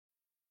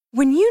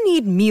When you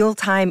need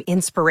mealtime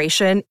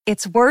inspiration,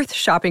 it's worth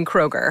shopping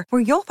Kroger,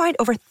 where you'll find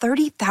over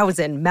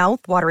 30,000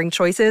 mouth-watering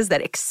choices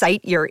that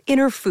excite your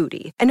inner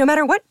foodie. And no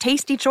matter what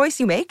tasty choice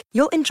you make,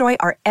 you'll enjoy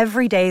our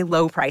everyday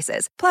low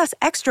prices, plus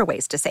extra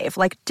ways to save,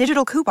 like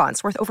digital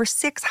coupons worth over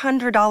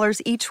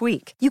 $600 each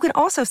week. You can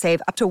also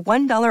save up to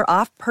 $1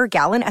 off per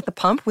gallon at the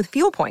pump with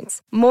fuel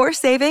points. More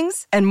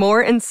savings and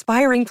more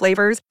inspiring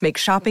flavors make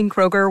shopping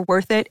Kroger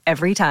worth it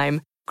every time.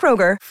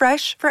 Kroger,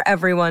 fresh for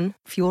everyone.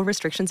 Fuel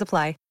restrictions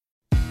apply.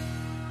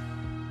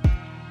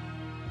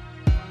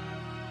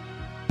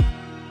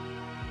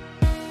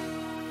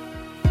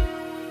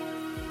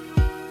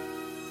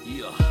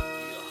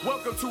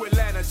 Welcome to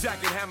Atlanta,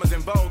 jacking hammers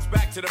and bows.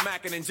 Back to the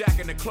mackin' and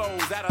jacking the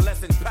clothes.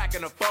 Adolescents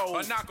packing the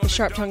foes. The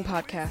Sharp Tongue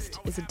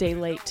Podcast is a day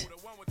late,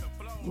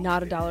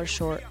 not $1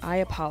 short. I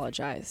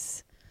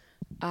apologize.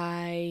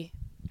 I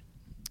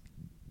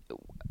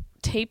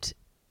taped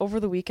over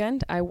the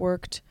weekend. I've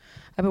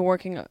been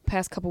working the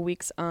past couple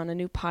weeks on a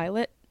new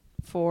pilot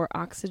for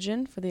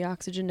Oxygen, for the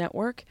Oxygen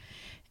Network.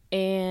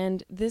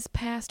 And this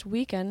past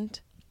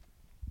weekend,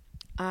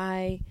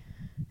 I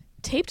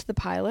taped the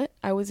pilot.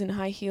 I was in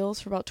high heels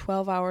for about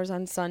 12 hours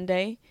on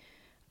Sunday.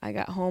 I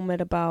got home at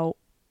about,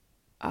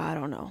 I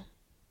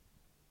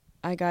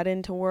got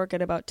into work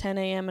at about 10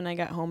 a.m. and I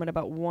got home at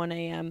about 1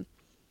 a.m.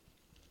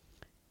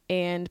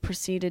 and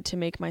proceeded to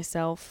make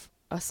myself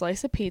a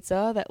slice of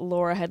pizza that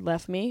Laura had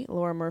left me.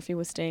 Laura Murphy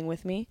was staying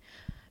with me,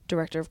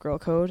 director of Girl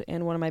Code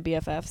and one of my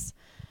BFFs.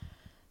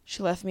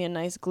 She left me a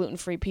nice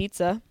gluten-free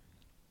pizza.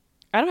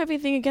 I don't have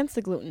anything against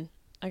the gluten.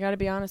 I got to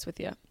be honest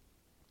with you.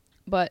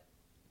 But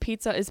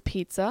pizza is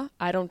pizza.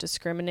 I don't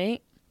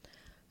discriminate.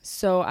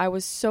 So I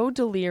was so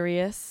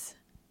delirious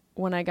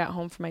when I got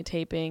home from my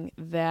taping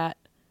that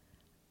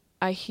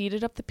I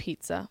heated up the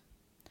pizza.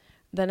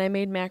 Then I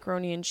made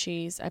macaroni and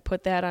cheese. I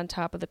put that on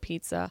top of the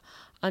pizza.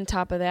 On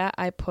top of that,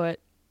 I put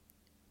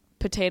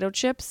potato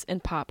chips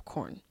and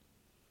popcorn.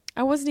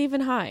 I wasn't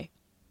even high.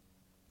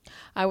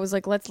 I was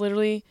like, let's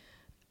literally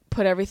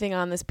put everything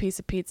on this piece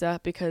of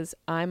pizza because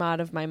I'm out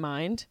of my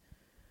mind.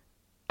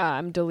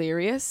 I'm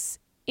delirious.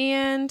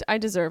 And I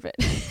deserve it.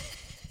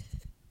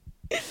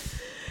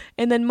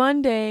 And then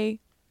Monday,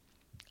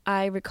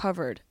 I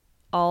recovered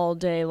all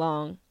day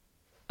long.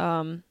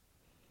 I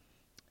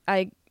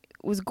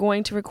was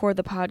going to record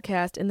the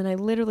podcast, and then I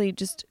literally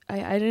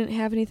I didn't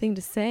have anything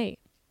to say.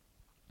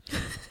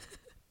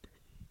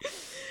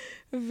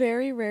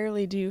 Very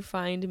rarely do you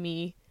find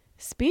me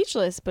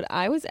speechless, but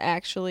I was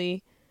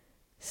actually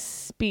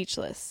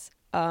speechless.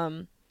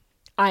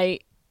 I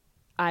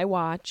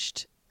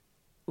watched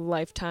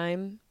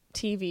Lifetime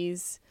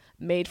TV's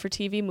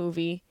made-for-TV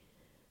movie,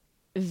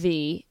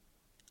 The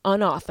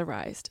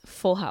Unauthorized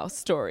Full House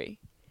Story.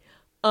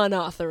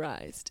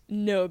 Unauthorized.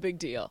 No big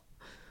deal.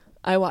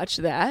 I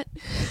watched that.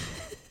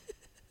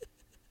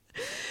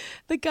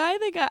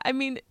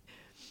 It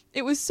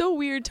was so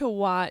weird to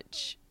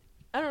watch.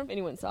 I don't know if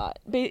anyone saw it.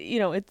 But,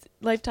 it's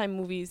Lifetime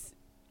movies.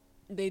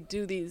 They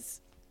do these,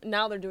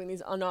 now they're doing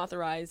these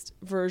unauthorized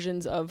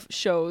versions of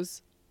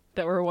shows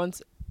that were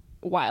once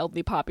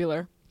wildly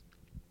popular.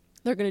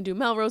 They're going to do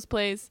Melrose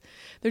Place.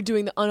 They're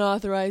doing the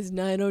unauthorized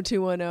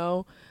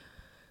 90210.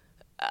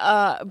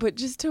 But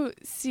just to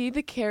see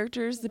the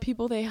characters, the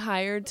people they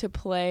hired to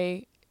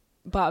play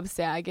Bob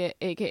Saget,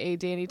 a.k.a.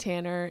 Danny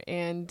Tanner,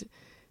 and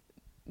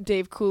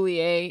Dave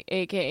Coulier,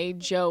 a.k.a.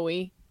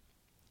 Joey,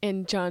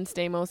 and John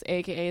Stamos,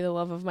 a.k.a. the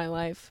love of my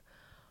life,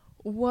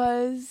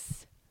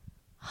 was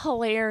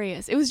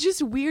hilarious. It was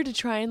just weird to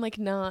try and,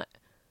 not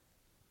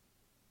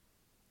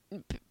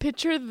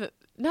picture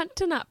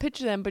not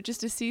picture them, but just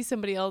to see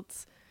somebody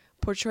else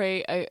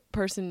portray a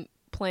person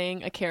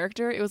playing a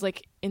character. It was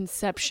like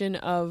Inception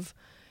of,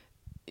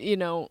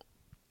 network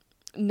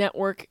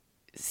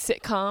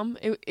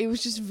sitcom. It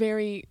was just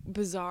very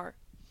bizarre.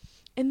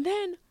 And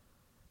then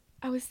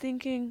I was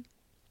thinking,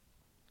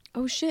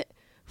 oh shit,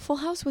 Full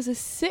House was a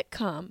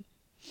sitcom.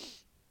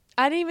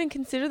 I didn't even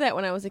consider that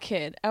when I was a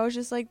kid. I was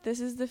just like, this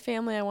is the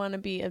family I want to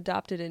be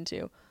adopted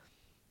into.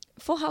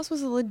 Full House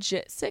was a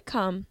legit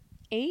sitcom.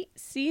 8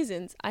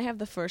 seasons. I have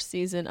the first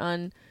season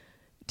on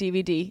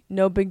DVD.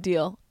 No big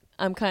deal.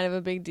 I'm kind of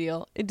a big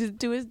deal.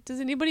 Does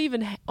anybody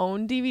even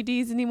own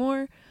DVDs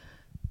anymore?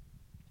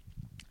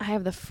 I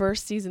have the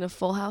first season of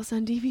Full House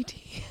on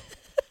DVD.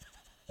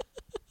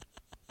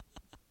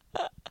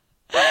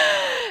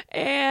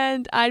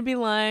 And I'd be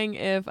lying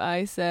if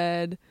I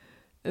said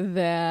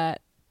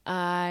that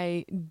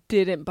I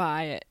didn't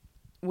buy it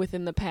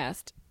within the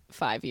past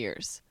 5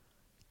 years.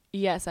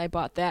 Yes, I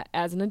bought that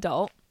as an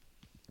adult.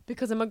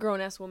 Because I'm a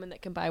grown-ass woman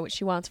that can buy what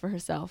she wants for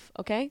herself,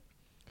 okay?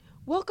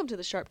 Welcome to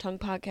the Sharp Tongue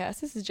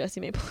Podcast. This is Jessie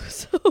May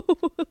Peluso.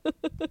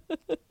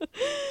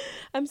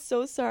 I'm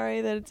so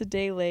sorry that it's a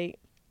day late.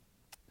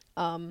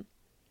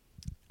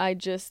 I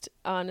just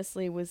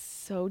honestly was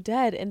so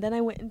dead. And then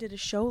I went and did a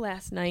show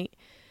last night.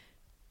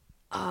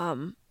 I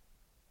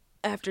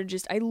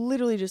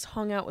literally just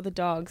hung out with the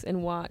dogs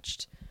and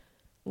watched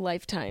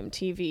Lifetime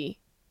TV.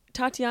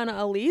 Tatiana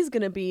Ali is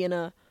going to be in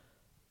a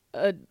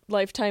a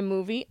Lifetime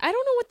movie. I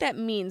don't know what that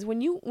means.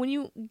 When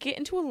you get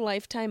into a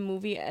Lifetime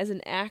movie as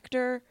an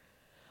actor,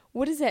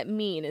 what does that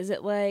mean? Is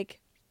it like,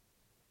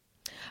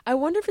 I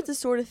wonder if it's a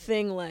sort of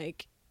thing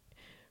like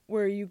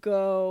where you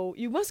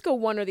must go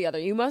one or the other.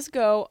 You must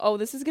go, oh,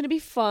 this is going to be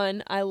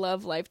fun. I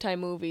love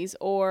Lifetime movies.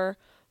 Or,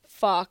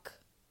 fuck,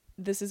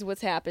 this is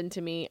what's happened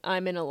to me.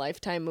 I'm in a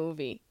Lifetime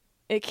movie.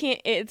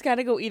 It's got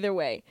to go either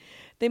way.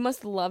 They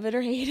must love it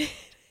or hate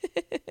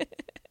it.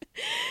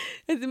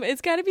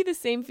 It's got to be the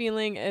same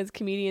feeling as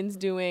comedians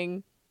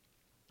doing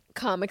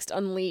Comics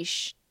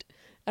Unleashed.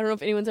 I don't know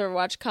if anyone's ever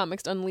watched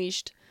Comics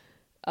Unleashed,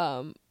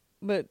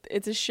 but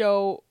it's a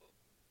show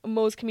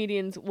most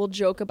comedians will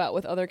joke about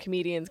with other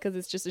comedians because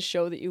it's just a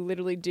show that you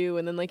literally do,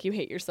 and then like you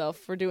hate yourself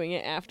for doing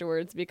it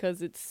afterwards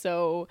because it's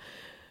so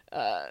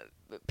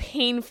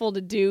painful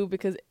to do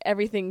because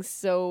everything's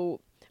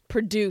so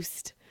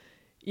produced.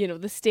 You know,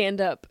 the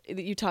stand-up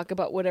that you talk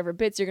about whatever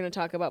bits you're going to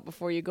talk about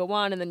before you go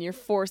on, and then you're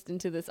forced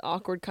into this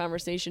awkward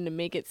conversation to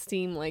make it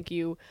seem like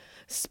you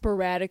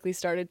sporadically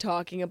started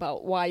talking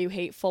about why you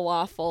hate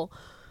falafel,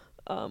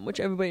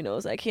 which everybody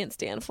knows I can't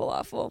stand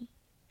falafel.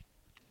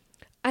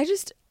 I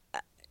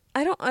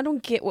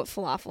don't get what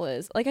falafel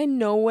is. Like, I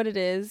know what it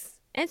is.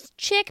 It's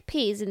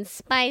chickpeas and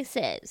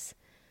spices.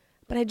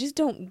 But I just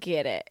don't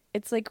get it.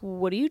 It's like,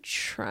 what are you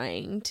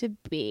trying to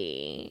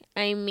be?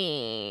 I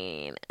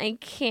mean, I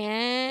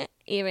can't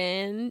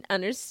even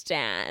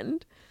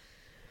understand.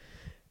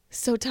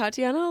 So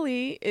Tatiana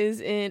Ali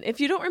is in, if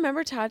you don't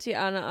remember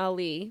Tatiana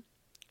Ali,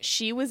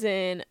 she was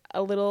in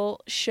a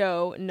little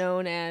show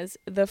known as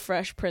The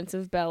Fresh Prince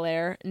of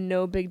Bel-Air.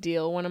 No big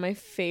deal. One of my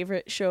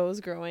favorite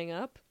shows growing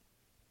up.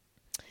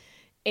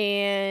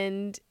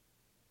 And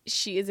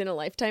she is in a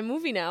Lifetime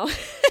movie now.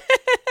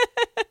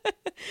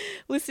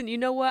 Listen, you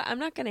know what? I'm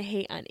not going to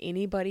hate on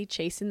anybody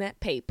chasing that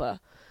paper.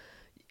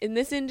 In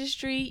this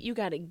industry, you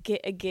got to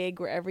get a gig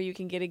wherever you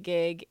can get a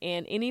gig.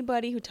 And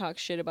anybody who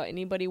talks shit about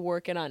anybody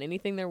working on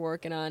anything they're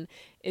working on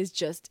is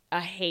just a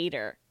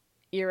hater.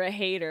 You're a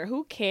hater.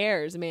 Who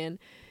cares, man?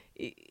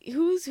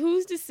 Who's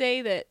to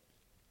say that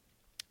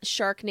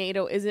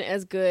Sharknado isn't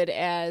as good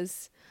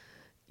as,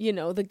 you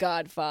know, The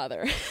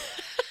Godfather?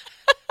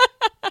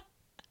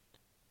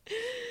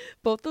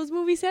 Both those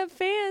movies have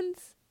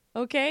fans.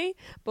 Okay?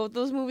 Both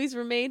those movies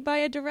were made by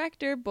a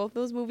director. Both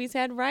those movies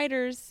had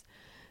writers.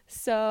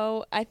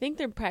 So I think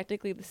they're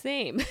practically the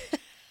same.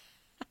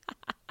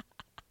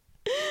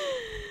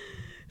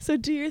 So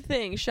do your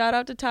thing. Shout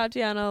out to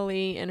Tatiana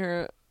Ali and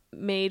her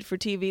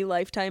made-for-TV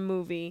Lifetime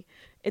movie.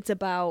 It's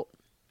about...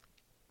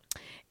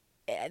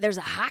 There's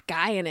a hot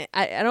guy in it.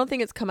 I don't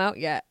think it's come out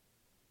yet.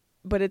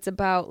 But it's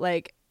about,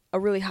 like, a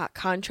really hot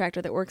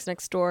contractor that works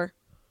next door.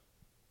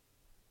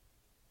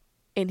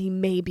 And he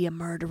may be a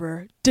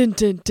murderer. Dun,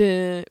 dun,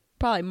 dun.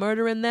 Probably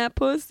murdering that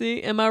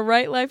pussy. Am I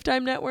right,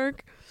 Lifetime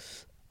Network?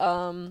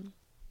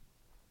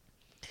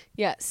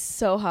 Yeah,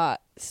 so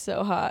hot.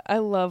 So hot. I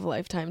love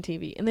Lifetime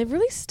TV. And they've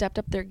really stepped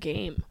up their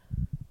game.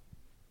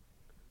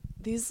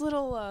 These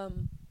little,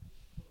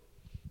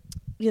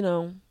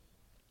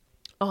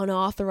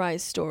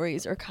 unauthorized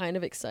stories are kind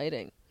of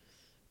exciting.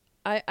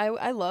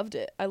 I loved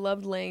it. I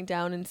loved laying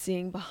down and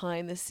seeing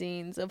behind the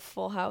scenes of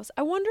Full House.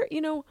 I wonder,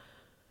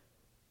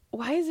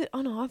 why is it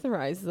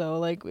unauthorized, though?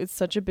 Like, it's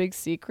such a big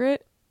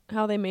secret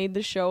how they made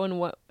the show and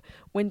what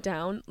went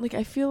down. Like,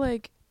 I feel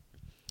like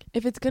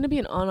if it's going to be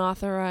an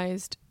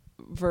unauthorized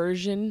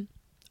version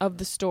of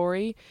the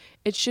story,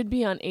 it should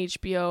be on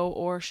HBO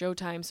or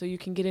Showtime so you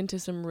can get into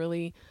some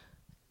really,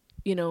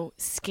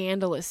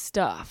 scandalous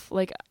stuff.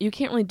 Like, you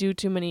can't really do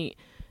too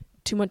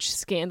much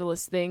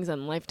scandalous things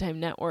on Lifetime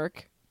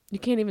Network. You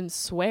can't even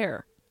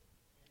swear.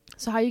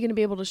 So how are you going to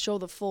be able to show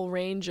the full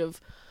range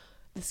of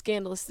the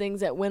scandalous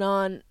things that went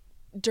on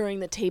during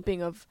the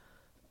taping of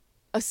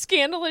a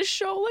scandalous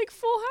show like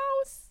Full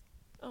House?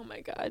 Oh my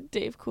God,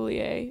 Dave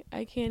Coulier.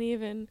 I can't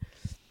even.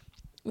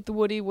 With the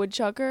Woody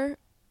Woodchucker,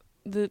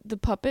 the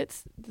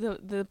puppets,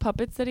 the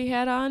puppets that he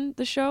had on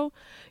the show.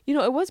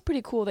 It was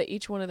pretty cool that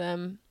each one of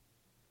them,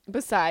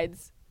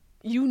 besides,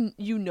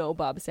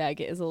 Bob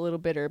Saget is a little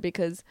bitter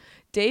because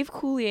Dave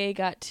Coulier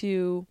got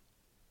to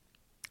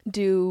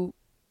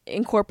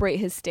incorporate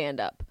his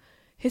stand-up.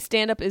 His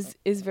stand-up is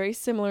very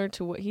similar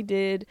to what he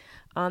did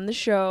on the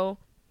show,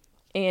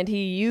 and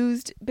he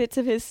used bits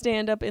of his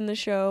stand-up in the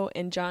show,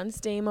 and John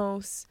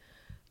Stamos,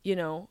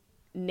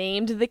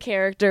 named the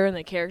character, and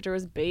the character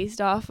was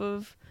based off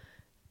of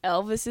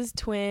Elvis's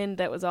twin.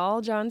 That was all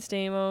John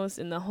Stamos,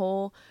 and the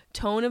whole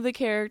tone of the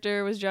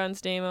character was John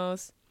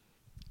Stamos.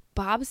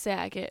 Bob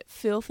Saget,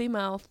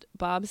 filthy-mouthed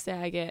Bob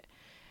Saget,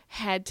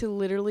 had to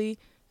literally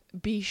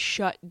be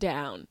shut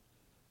down.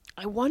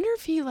 I wonder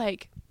if he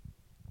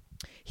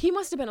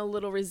must have been a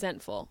little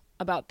resentful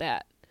about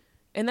that.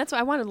 And that's why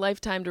I wanted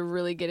Lifetime to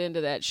really get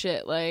into that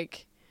shit.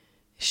 Like,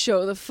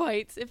 show the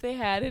fights if they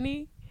had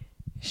any.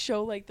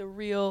 Show, the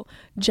real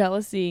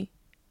jealousy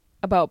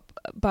about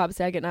Bob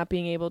Saget not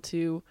being able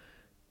to,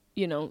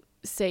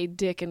 say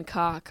dick and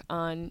cock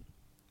on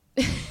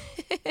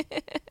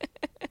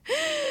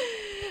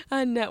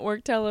on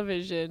network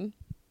television.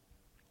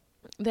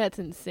 That's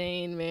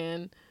insane,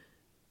 man.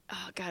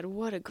 Oh, God,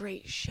 what a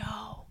great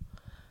show.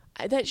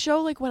 That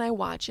show, like, when I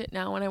watch it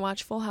now, when I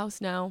watch Full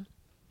House now,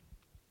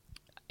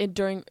 in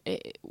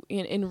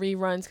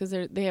reruns, because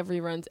they have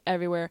reruns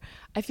everywhere,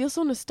 I feel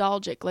so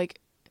nostalgic. Like,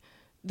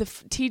 the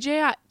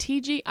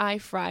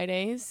TGI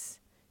Fridays,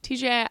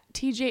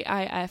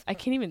 TGIF, I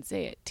can't even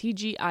say it,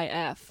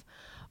 TGIF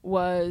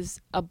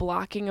was a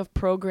blocking of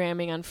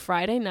programming on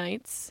Friday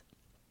nights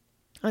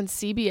on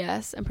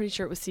CBS. I'm pretty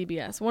sure it was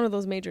CBS, one of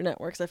those major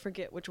networks. I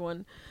forget which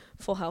one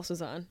Full House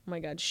was on. Oh my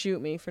God,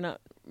 shoot me for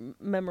not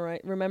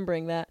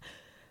remembering that.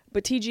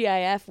 But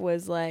TGIF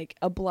was like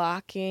a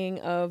blocking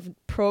of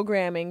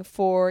programming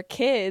for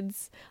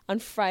kids on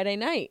Friday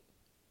night.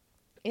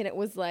 And it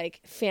was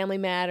like Family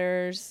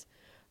Matters,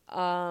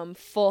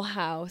 Full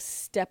House,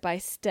 Step by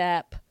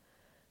Step.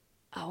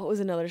 Oh, what was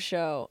another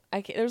show?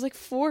 There was like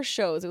 4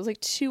 shows. It was like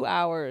 2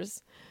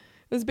 hours.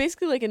 It was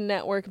basically like a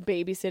network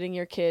babysitting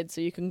your kids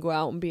so you can go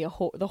out and be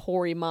the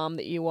hoary mom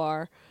that you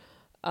are.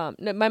 No,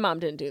 my mom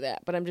didn't do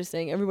that, but I'm just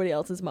saying everybody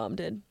else's mom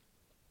did.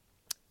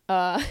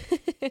 I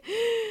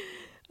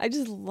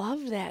just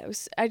loved that.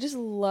 I just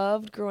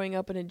loved growing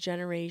up in a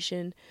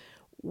generation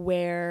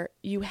where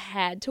you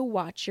had to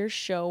watch your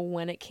show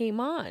when it came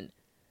on.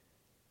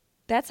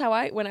 That's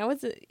how when I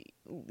was,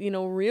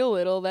 real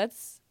little,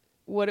 that's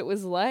what it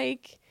was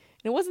like.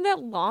 And it wasn't that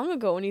long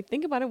ago. When you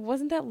think about it, it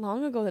wasn't that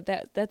long ago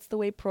that's the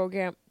way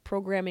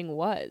programming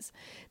was.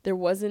 There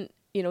wasn't,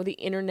 the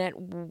internet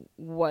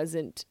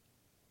wasn't,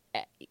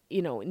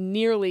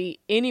 nearly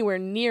anywhere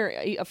near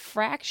a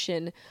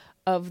fraction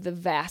of the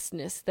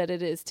vastness that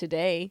it is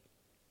today.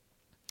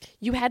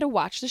 You had to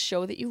watch the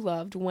show that you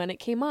loved when it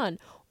came on.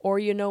 Or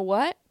you know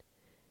what?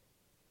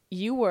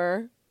 You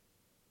were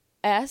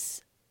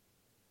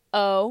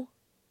SOL.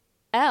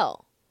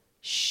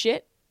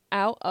 Shit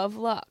out of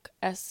luck.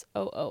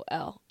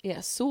 SOOL.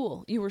 Yeah,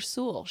 Sool. You were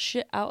Sool.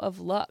 Shit out of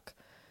luck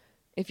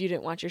if you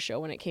didn't watch your show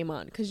when it came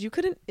on. Because you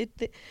couldn't...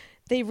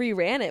 They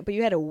reran it, but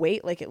you had to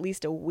wait like at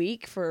least a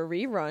week for a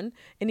rerun.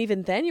 And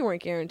even then you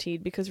weren't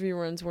guaranteed because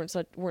reruns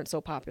weren't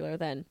so popular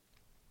then.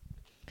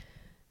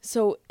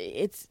 So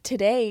it's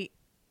today...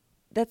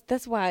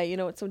 That's why,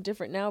 it's so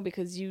different now,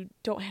 because you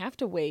don't have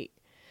to wait.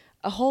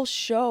 A whole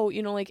show,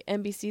 like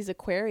NBC's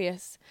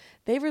Aquarius,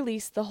 they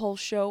released the whole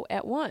show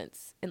at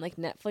once. And like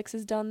Netflix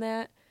has done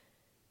that.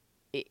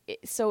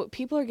 So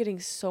people are getting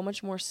so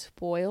much more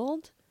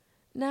spoiled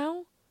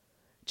now.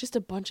 Just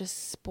a bunch of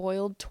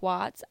spoiled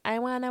twats. I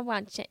want to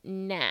watch it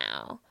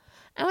now.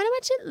 I want to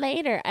watch it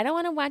later. I don't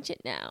want to watch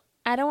it now.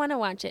 I don't want to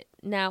watch it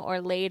now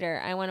or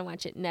later. I want to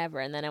watch it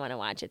never, and then I want to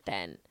watch it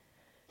then.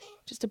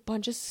 Just a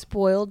bunch of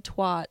spoiled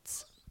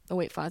twats. Oh,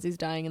 wait, Fozzie's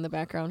dying in the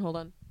background. Hold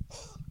on.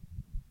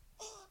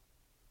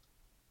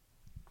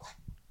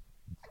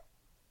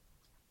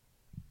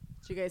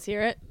 Did you guys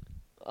hear it?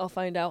 I'll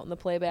find out in the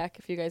playback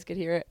if you guys could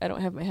hear it. I don't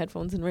have my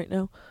headphones in right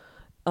now.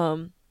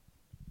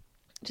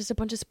 Just a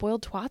bunch of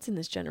spoiled twats in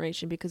this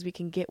generation because we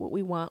can get what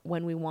we want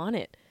when we want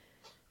it.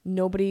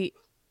 Nobody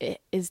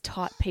is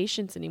taught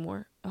patience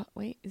anymore. Oh,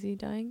 wait, is he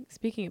dying?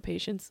 Speaking of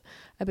patience,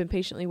 I've been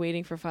patiently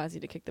waiting for Fozzie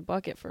to kick the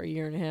bucket for 1.5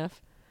 years.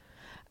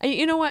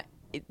 You know what?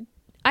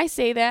 I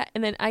say that,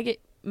 and then I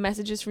get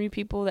messages from you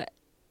people that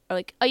are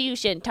like, oh, you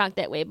shouldn't talk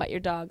that way about your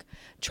dog.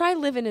 Try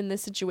living in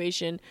this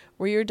situation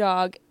where your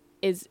dog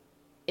is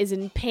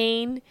in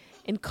pain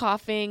and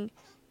coughing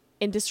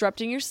and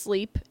disrupting your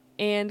sleep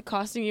and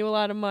costing you a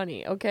lot of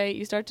money, okay?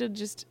 You start to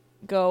just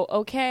go,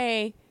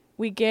 okay,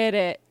 we get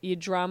it, you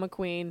drama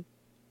queen.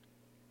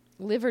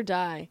 Live or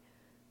die.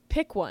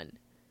 Pick one.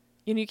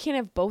 You can't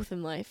have both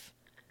in life.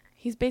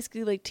 He's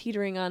basically like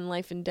teetering on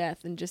life and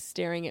death and just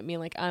staring at me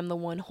like I'm the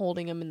one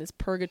holding him in this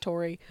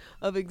purgatory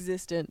of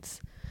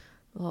existence.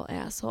 Little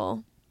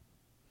asshole.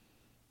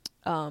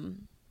 I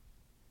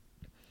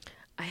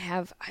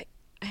have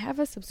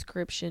a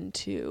subscription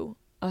to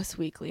Us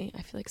Weekly.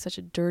 I feel like such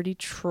a dirty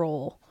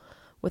troll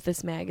with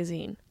this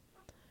magazine.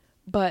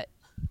 But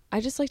I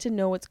just like to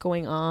know what's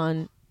going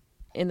on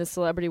in the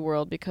celebrity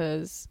world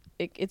because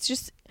it's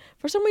just,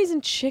 for some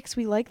reason, chicks,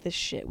 we like this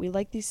shit. We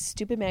like these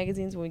stupid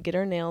magazines when we get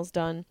our nails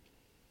done.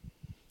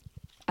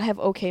 I have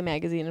OK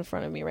Magazine in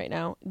front of me right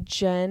now.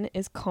 Jen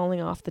is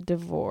calling off the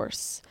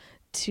divorce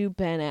to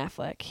Ben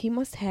Affleck. He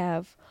must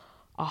have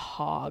a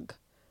hog.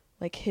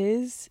 Like,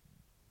 his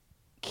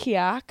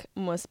kiak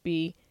must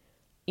be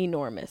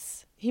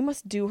enormous. He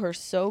must do her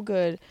so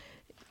good.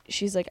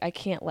 She's like, I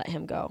can't let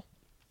him go.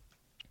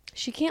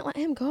 She can't let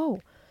him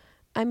go.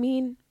 I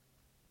mean,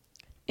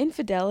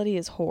 infidelity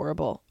is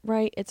horrible,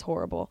 right? It's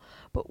horrible.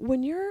 But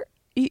when you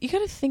got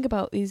to think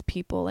about these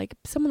people, like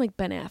someone like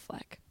Ben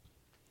Affleck.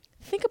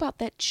 Think about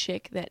that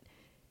chick that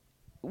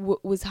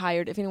was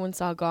hired. If anyone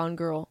saw Gone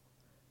Girl,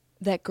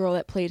 that girl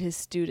that played his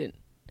student.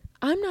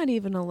 I'm not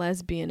even a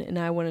lesbian, and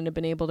I wouldn't have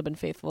been able to been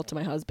faithful to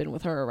my husband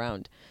with her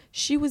around.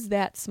 She was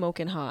that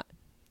smoking hot.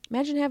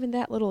 Imagine having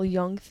that little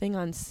young thing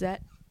on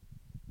set,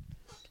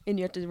 and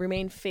you have to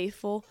remain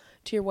faithful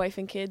to your wife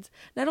and kids.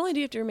 Not only do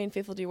you have to remain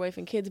faithful to your wife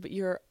and kids, but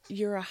you're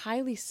a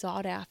highly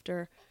sought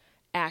after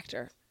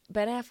actor.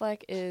 Ben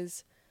Affleck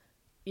is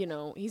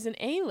he's an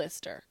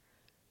A-lister.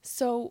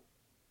 So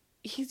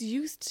he's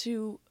used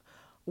to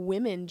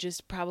women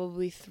just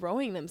probably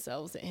throwing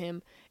themselves at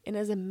him. And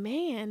as a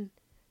man,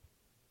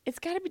 it's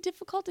got to be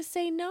difficult to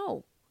say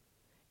no.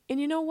 And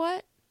you know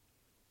what?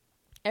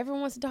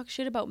 Everyone wants to talk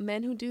shit about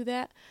men who do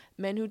that,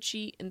 men who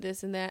cheat and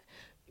this and that.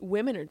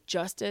 Women are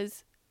just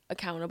as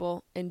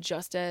accountable and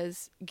just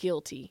as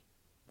guilty.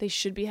 They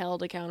should be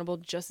held accountable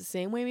just the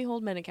same way we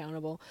hold men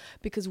accountable,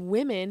 because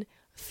women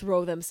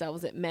throw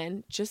themselves at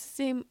men just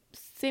the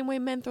same way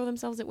men throw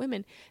themselves at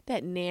women.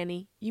 That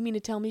nanny, you mean to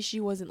tell me she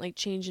wasn't like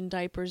changing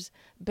diapers,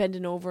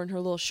 bending over in her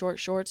little short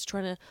shorts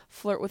trying to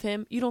flirt with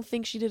him? You don't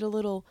think she did a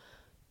little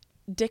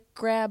dick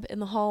grab in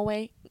the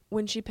hallway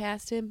when she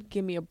passed him?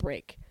 Give me a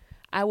break.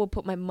 I will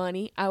put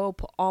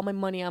all my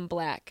money on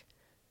black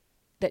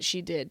that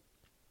she did.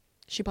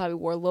 She probably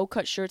wore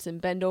low-cut shirts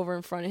and bend over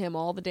in front of him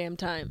all the damn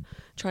time,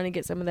 trying to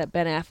get some of that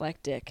Ben Affleck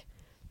dick.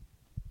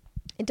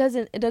 It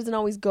doesn't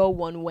always go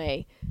one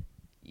way.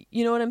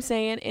 You know what I'm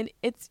saying? And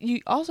you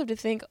also have to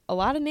think a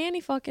lot of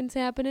nanny fucking's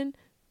happening.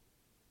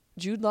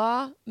 Jude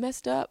Law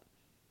messed up.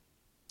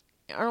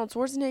 Arnold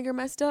Schwarzenegger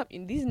messed up.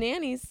 And these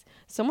nannies,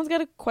 someone's got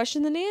to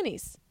question the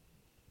nannies.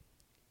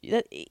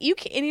 And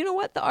you know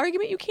what? The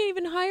argument, you can't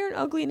even hire an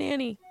ugly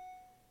nanny.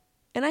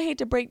 And I hate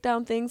to break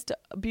down things to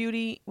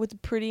beauty, what's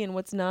pretty and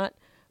what's not,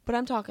 but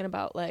I'm talking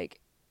about like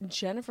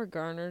Jennifer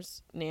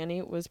Garner's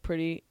nanny was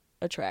pretty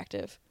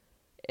attractive.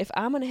 If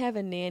I'm going to have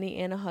a nanny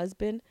and a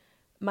husband,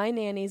 my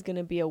nanny is going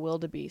to be a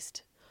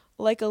wildebeest.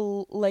 Like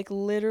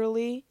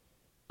literally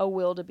a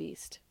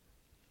wildebeest.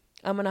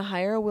 I'm going to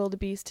hire a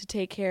wildebeest to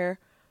take care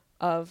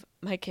of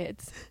my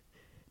kids.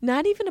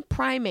 Not even a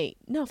primate.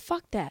 No,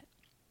 fuck that.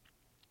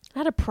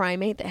 Not a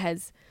primate that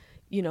has,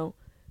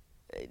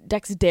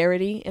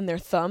 dexterity in their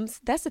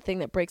thumbs. That's the thing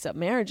that breaks up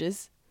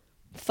marriages.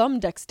 Thumb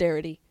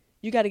dexterity.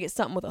 You got to get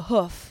something with a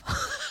hoof.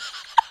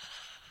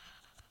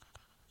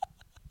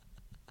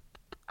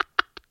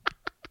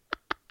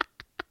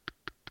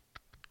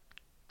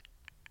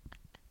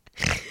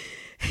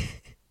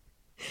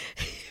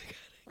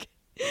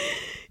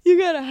 You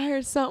got to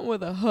hire something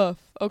with a hoof,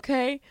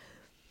 okay?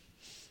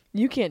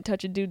 You can't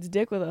touch a dude's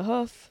dick with a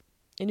hoof.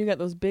 And you got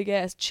those big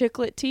ass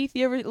chiclet teeth.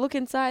 You ever look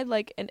inside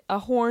like a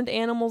horned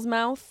animal's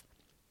mouth?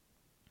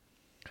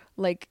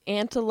 Like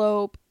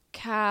antelope,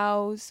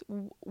 cows,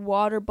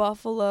 water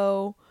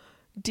buffalo,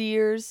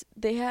 deers.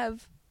 They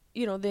have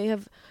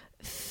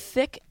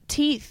thick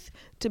teeth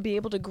to be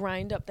able to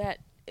grind up that,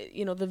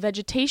 the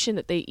vegetation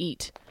that they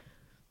eat.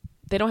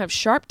 They don't have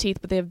sharp teeth,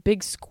 but they have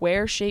big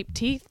square-shaped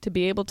teeth to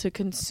be able to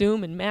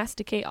consume and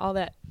masticate all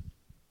that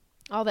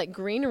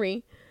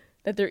greenery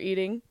that they're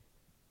eating.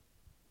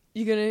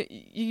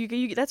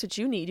 That's what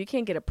you need. You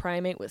can't get a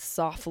primate with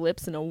soft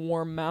lips and a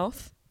warm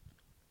mouth.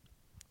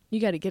 You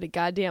got to get a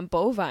goddamn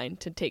bovine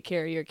to take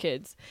care of your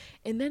kids.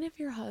 And then if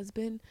your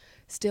husband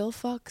still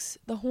fucks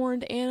the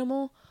horned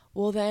animal,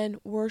 well then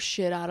we're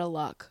shit out of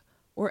luck.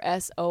 We're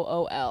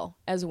SOOL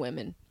as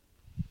women.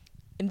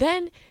 And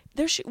then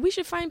we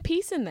should find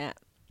peace in that.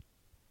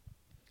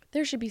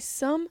 There should be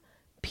some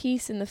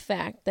peace in the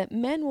fact that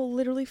men will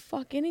literally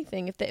fuck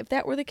anything. If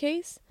that were the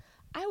case,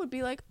 I would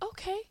be like,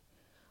 okay,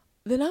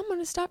 then I'm going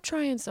to stop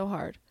trying so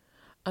hard.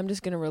 I'm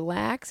just going to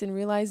relax and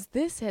realize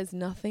this has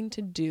nothing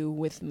to do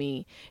with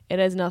me. It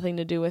has nothing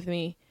to do with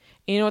me.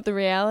 And you know what the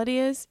reality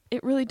is?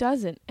 It really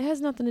doesn't. It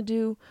has nothing to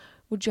do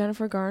with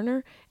Jennifer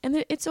Garner.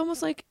 And it's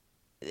almost like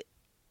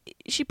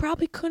she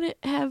probably couldn't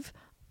have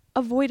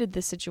avoided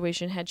this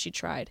situation had she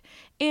tried.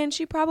 And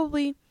she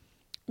probably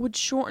would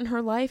shorten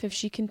her life if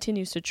she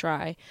continues to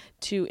try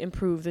to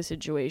improve the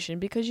situation.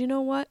 Because you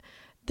know what?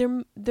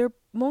 There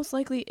most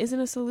likely isn't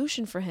a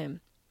solution for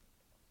him.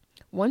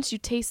 Once you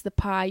taste the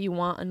pie, you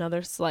want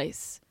another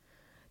slice.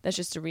 That's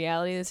just the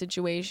reality of the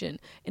situation.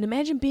 And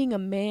imagine being a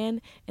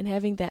man and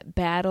having that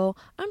battle.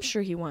 I'm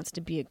sure he wants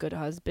to be a good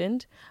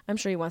husband. I'm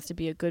sure he wants to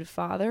be a good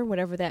father,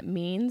 whatever that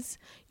means.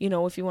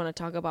 If you want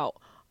to talk about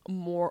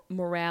more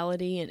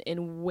morality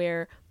and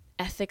where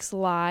ethics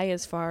lie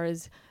as far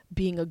as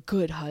being a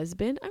good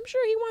husband, I'm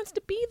sure he wants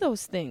to be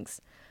those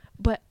things.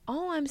 But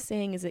all I'm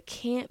saying is it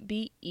can't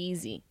be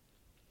easy.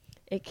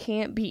 It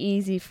can't be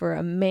easy for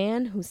a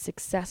man who's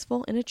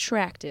successful and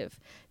attractive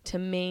to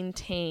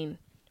maintain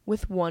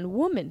with one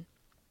woman.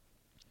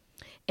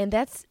 And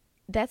that's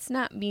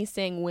not me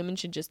saying women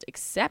should just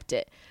accept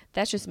it.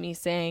 That's just me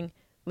saying,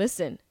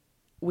 listen,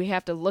 we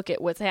have to look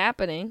at what's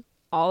happening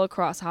all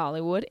across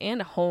Hollywood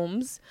and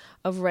homes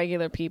of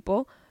regular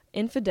people.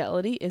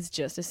 Infidelity is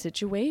just a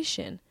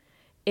situation.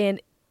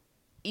 And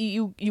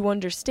you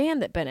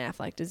understand that Ben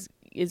Affleck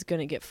is going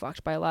to get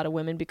fucked by a lot of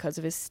women because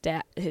of his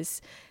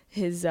status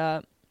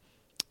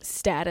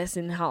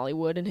in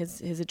Hollywood and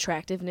his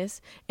attractiveness.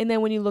 And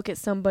then when you look at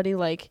somebody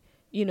like,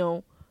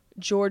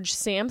 George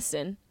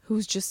Sampson,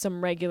 who's just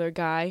some regular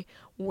guy,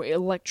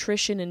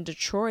 electrician in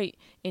Detroit,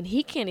 and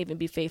he can't even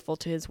be faithful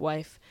to his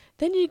wife,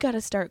 then you got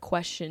to start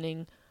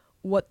questioning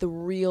what the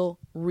real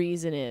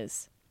reason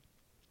is.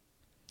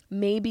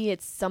 Maybe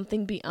it's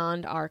something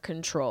beyond our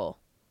control.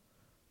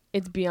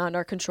 it's beyond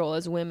our control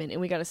as women,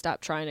 and we got to stop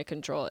trying to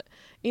control it.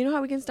 You know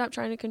how we can stop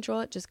trying to control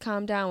it? Just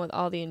calm down with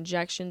all the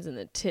injections and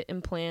the tit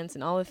implants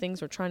and all the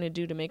things we're trying to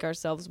do to make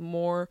ourselves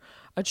more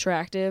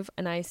attractive.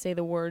 And I say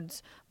the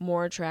words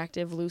more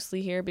attractive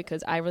loosely here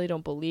because I really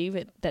don't believe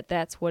it that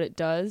that's what it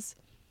does.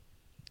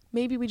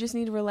 Maybe we just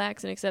need to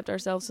relax and accept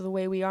ourselves for the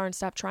way we are and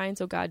stop trying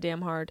so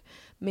goddamn hard.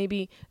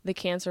 Maybe the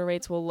cancer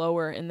rates will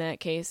lower in that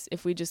case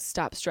if we just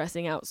stop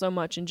stressing out so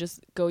much and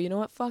just go, you know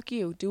what, fuck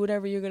you. Do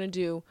whatever you're going to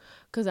do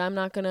because I'm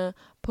not going to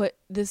put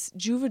this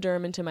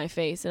Juvederm into my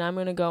face and I'm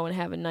going to go and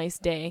have a nice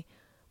day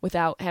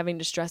without having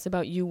to stress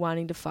about you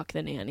wanting to fuck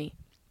the nanny.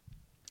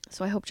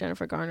 So I hope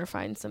Jennifer Garner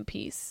finds some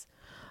peace.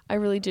 I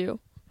really do.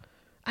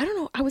 I don't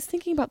know. I was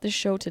thinking about this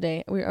show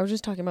today. I was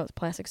just talking about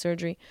plastic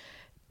surgery.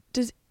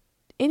 Does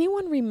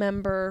anyone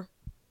remember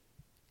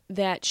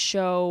that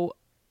show,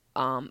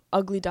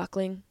 Ugly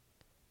Duckling?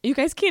 You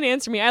guys can't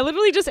answer me. I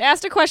literally just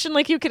asked a question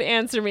like you could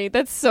answer me.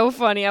 That's so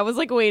funny. I was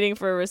like waiting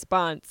for a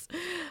response.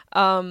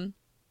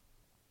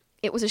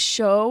 It was a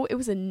show. It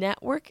was a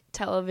network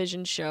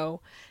television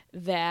show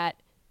that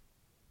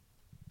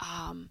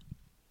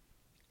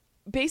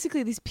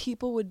basically these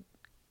people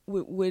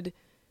would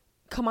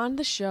come on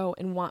the show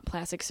and want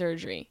plastic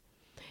surgery.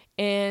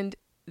 And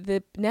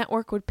the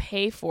network would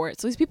pay for it.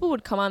 So these people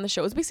would come on the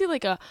show. It was basically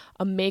like a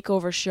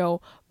makeover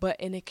show,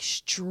 but an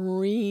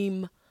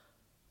extreme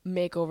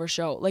makeover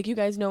show. Like, you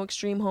guys know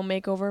Extreme Home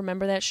Makeover.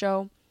 Remember that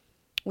show?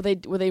 Where they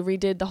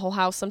redid the whole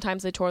house.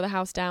 Sometimes they tore the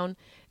house down.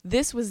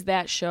 This was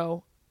that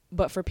show,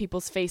 but for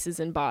people's faces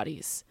and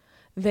bodies.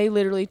 They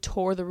literally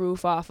tore the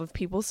roof off of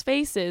people's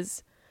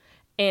faces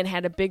and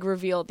had a big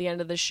reveal at the end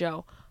of the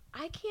show.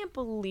 I can't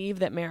believe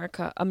that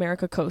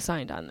America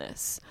co-signed on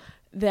this.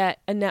 That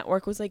a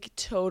network was like,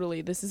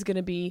 totally, this is going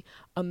to be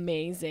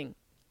amazing.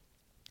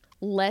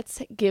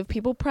 Let's give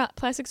people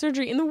plastic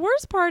surgery. And the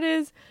worst part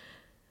is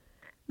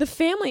the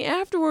family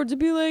afterwards would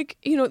be like,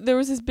 you know, there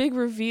was this big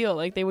reveal.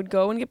 Like, they would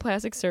go and get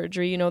plastic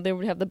surgery. You know, they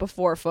would have the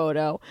before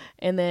photo.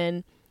 And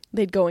then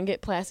they'd go and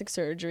get plastic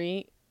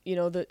surgery, you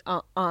know,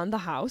 on the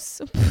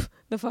house.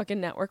 The fucking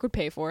network would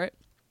pay for it.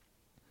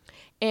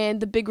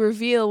 And the big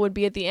reveal would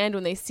be at the end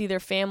when they see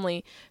their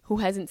family who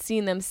hasn't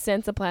seen them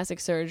since the plastic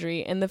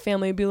surgery. And the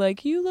family would be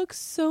like, you look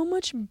so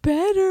much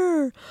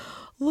better.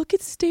 Look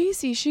at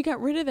Stacy. She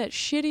got rid of that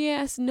shitty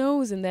ass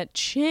nose and that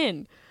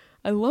chin.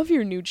 I love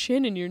your new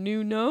chin and your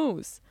new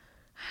nose.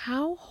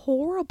 How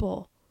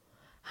horrible.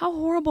 How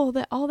horrible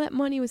that all that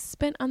money was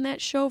spent on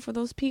that show for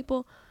those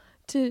people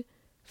to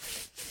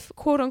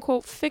quote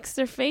unquote fix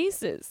their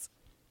faces.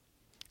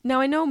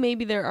 Now, I know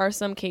maybe there are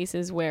some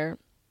cases where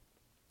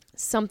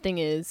something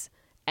is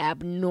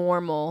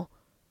abnormal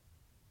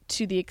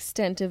to the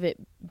extent of it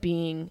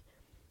being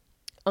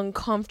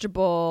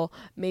uncomfortable.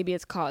 Maybe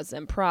it's caused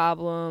them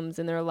problems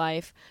in their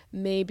life.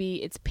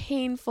 Maybe it's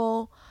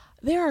painful.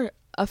 There are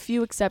a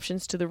few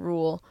exceptions to the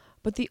rule,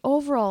 but the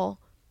overall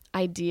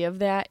idea of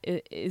that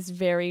is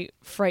very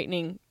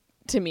frightening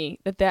to me,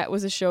 that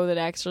was a show that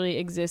actually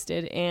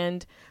existed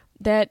and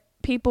that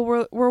people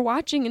were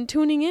watching and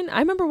tuning in. I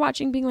remember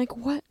watching being like,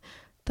 what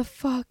the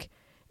fuck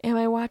am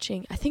I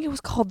watching? I think it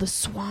was called The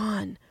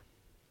Swan.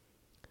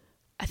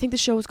 I think the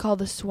show was called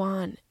The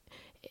Swan.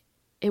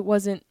 It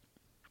wasn't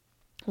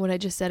what I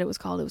just said it was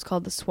called. It was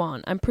called The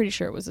Swan. I'm pretty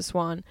sure it was The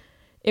Swan.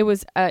 It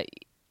was,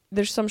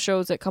 there's some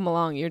shows that come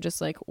along, you're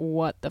just like,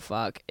 what the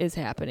fuck is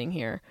happening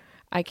here?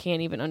 I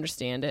can't even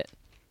understand it.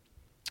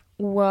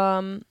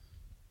 Where's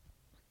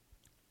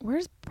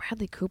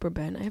Bradley Cooper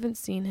been? I haven't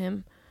seen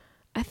him.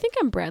 I think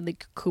I'm Bradley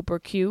Cooper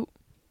cute.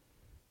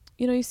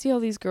 You know, you see all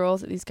these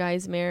girls that these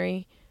guys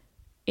marry.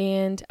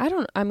 And I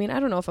don't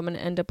know if I'm going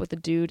to end up with a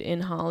dude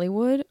in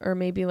Hollywood or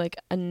maybe like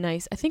a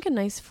nice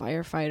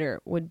firefighter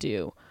would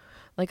do.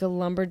 Like a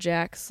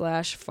lumberjack /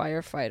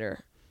 firefighter.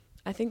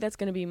 I think that's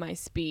going to be my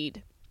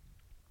speed.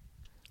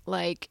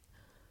 Like,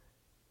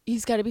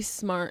 he's got to be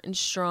smart and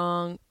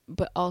strong,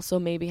 but also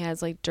maybe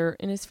has like dirt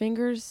in his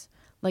fingers.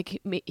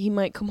 Like, he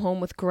might come home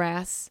with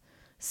grass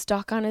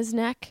stuck on his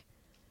neck.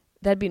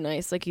 That'd be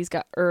nice. Like, he's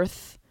got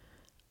earth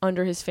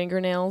under his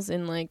fingernails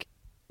and like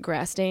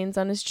grass stains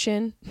on his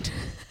chin.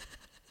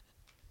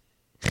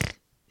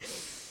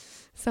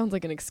 Sounds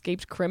like an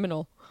escaped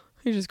criminal.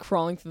 He's just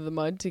crawling through the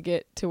mud to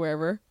get to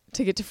wherever,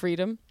 to get to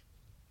freedom.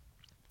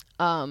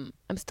 I'm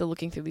still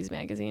looking through these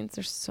magazines.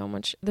 There's so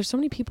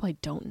many people I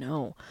don't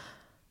know.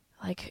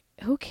 Like,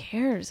 who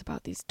cares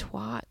about these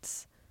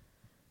twats?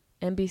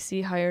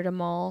 NBC hired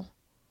them all.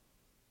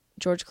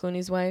 George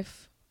Clooney's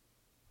wife.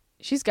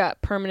 She's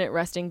got permanent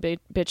resting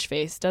bitch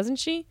face, doesn't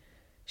she?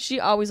 She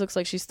always looks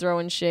like she's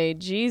throwing shade.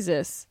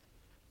 Jesus.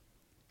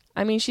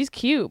 I mean, she's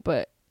cute,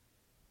 but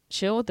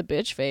chill with the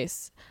bitch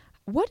face.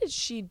 What did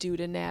she do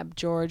to nab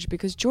George?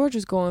 Because George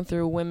was going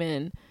through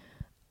women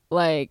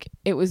like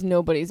it was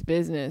nobody's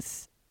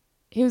business.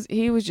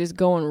 He was just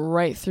going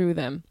right through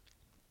them.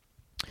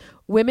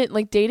 Women,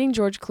 like, dating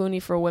George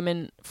Clooney for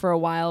women for a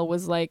while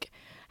was like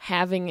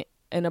having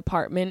an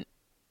apartment,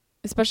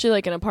 especially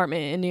like an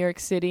apartment in New York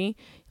City.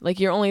 Like,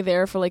 you're only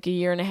there for like a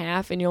year and a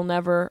half and you'll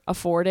never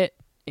afford it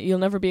you'll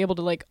never be able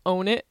to like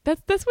own it.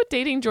 That's what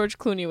dating George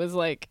Clooney was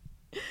like.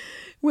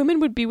 Women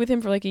would be with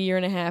him for like a year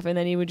and a half, and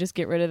then he would just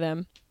get rid of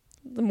them,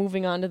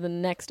 moving on to the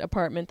next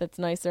apartment that's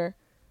nicer.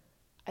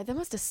 That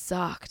must have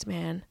sucked,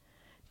 man,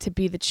 to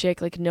be the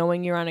chick, like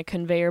knowing you're on a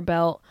conveyor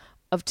belt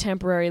of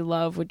temporary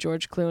love with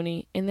George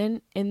Clooney, and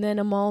then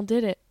Amal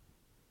did it.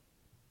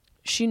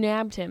 She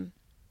nabbed him.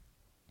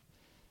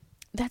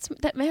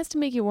 That has to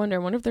make you wonder. I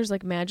wonder if there's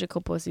like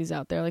magical pussies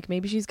out there. Like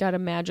maybe she's got a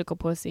magical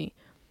pussy.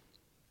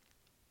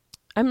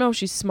 I know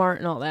she's smart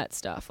and all that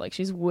stuff. Like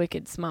she's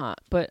wicked smart,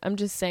 but I'm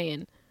just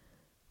saying,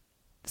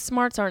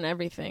 smarts aren't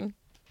everything.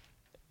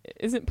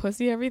 Isn't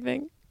pussy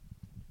everything?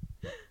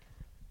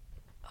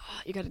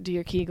 Oh, you got to do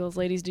your Kegels,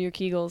 ladies. Do your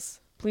Kegels.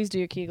 Please do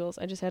your Kegels.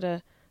 I just had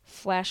a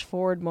flash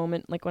forward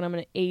moment, like when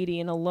I'm 80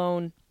 and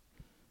alone.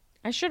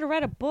 I should have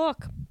read a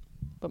book,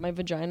 but my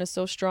vagina's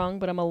so strong.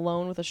 But I'm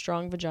alone with a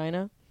strong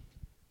vagina.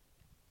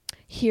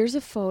 Here's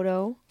a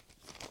photo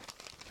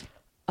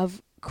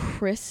of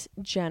Kris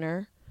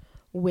Jenner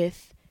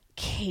with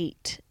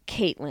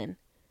Caitlyn.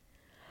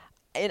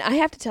 And I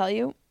have to tell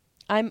you,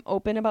 I'm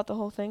open about the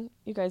whole thing.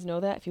 You guys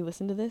know that if you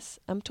listen to this.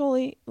 I'm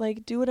totally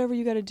like, do whatever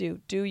you got to do.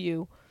 Do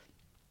you.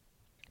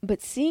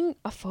 But seeing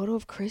a photo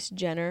of Kris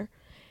Jenner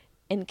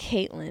and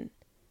Caitlyn,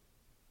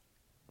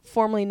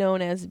 formerly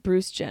known as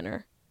Bruce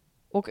Jenner.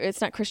 Well,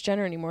 it's not Kris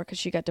Jenner anymore because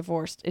she got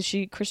divorced. Is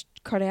she Kris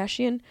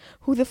Kardashian?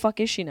 Who the fuck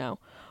is she now?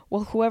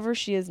 Well, whoever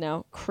she is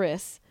now,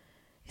 Kris.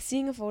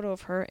 Seeing a photo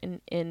of her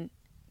and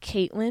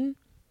Caitlyn,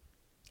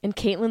 and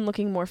Caitlyn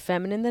looking more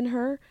feminine than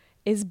her,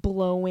 is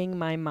blowing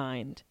my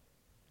mind.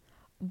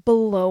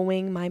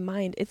 Blowing my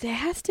mind. It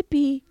has to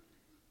be...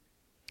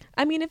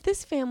 I mean, if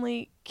this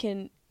family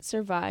can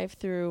survive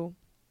through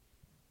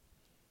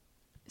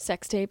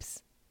sex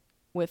tapes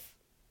with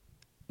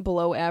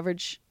below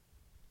average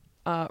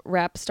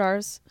rap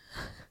stars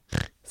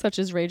such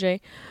as Ray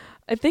J,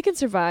 if they can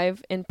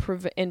survive and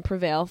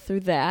prevail through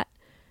that,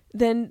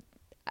 then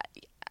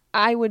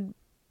I would,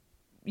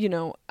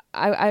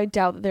 I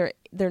doubt that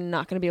they're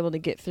not going to be able to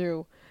get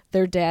through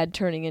their dad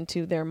turning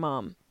into their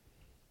mom.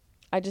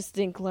 I just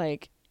think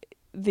like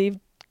they've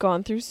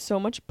gone through so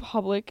much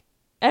public,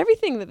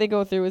 everything that they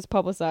go through is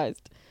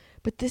publicized.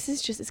 But this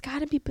is just, it's got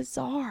to be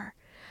bizarre.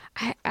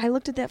 I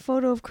looked at that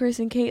photo of Kris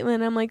and Caitlyn,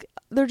 and I'm like,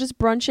 they're just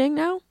brunching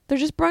now? They're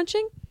just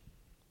brunching?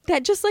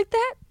 That just like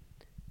that?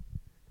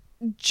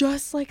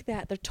 Just like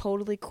that. They're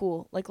totally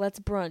cool. Like, let's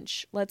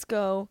brunch. Let's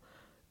go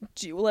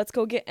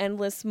get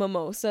endless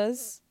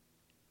mimosas.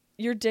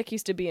 Your dick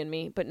used to be in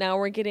me, but now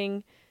we're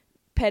getting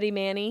Petty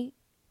Manny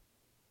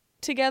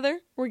together.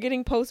 We're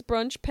getting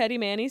post-brunch Petty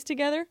Mannies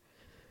together.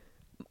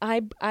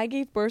 I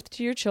gave birth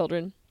to your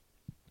children.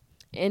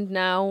 And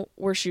now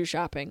we're shoe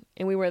shopping,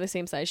 and we wear the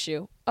same size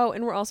shoe. Oh,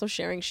 and we're also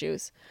sharing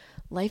shoes.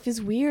 Life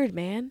is weird,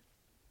 man.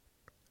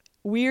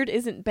 Weird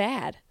isn't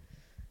bad.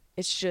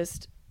 It's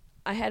just,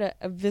 I had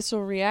a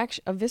visceral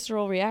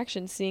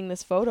reaction seeing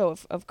this photo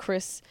of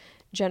Kris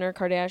Jenner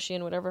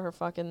Kardashian, whatever her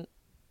fucking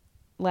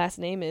last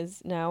name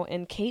is now,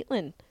 and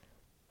Caitlyn.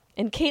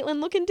 And Caitlyn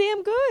looking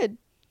damn good.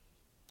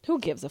 Who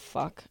gives a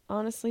fuck?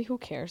 Honestly, who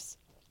cares?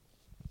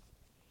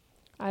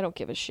 I don't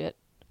give a shit.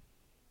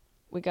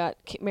 We got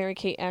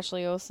Mary-Kate,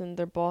 Ashley Olsen,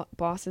 their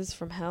bosses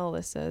from hell.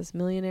 This says,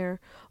 millionaire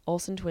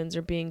Olsen twins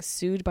are being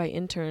sued by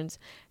interns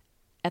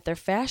at their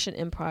fashion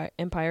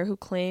empire who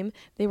claim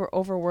they were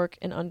overworked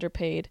and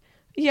underpaid.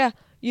 Yeah,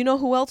 you know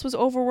who else was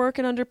overworked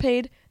and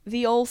underpaid?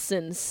 The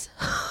Olsens.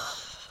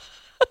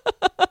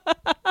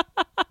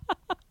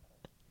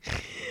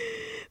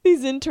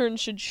 These interns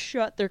should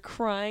shut their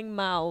crying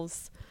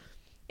mouths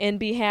and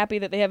be happy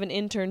that they have an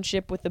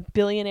internship with a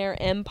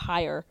billionaire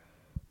empire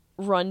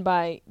run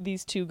by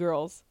these two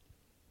girls.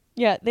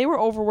 Yeah, they were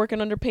overworked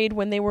and underpaid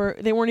when they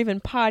weren't even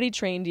potty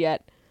trained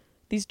yet.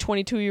 These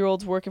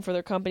 22-year-olds working for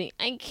their company.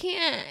 I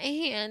can't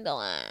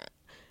handle it.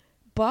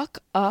 Buck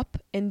up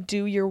and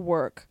do your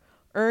work.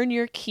 Earn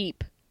your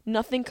keep.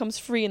 Nothing comes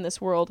free in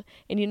this world.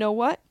 And you know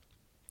what?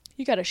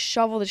 You got to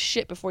shovel the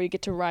shit before you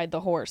get to ride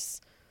the horse.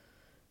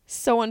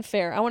 So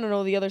unfair. I want to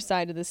know the other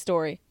side of this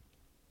story.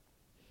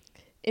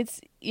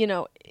 It's,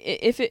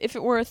 if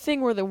it were a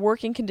thing where the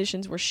working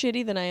conditions were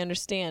shitty, then I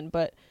understand.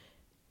 But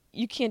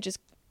you can't just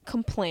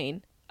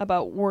complain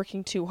about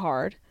working too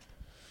hard.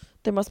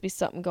 There must be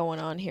something going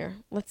on here.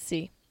 Let's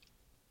see.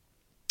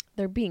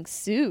 They're being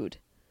sued.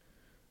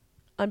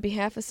 On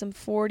behalf of some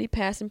 40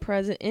 past and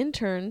present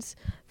interns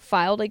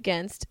filed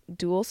against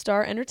Dual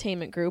Star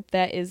Entertainment Group.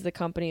 That is the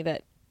company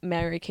that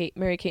Mary-Kate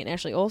and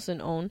Ashley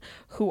Olsen own,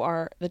 who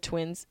are the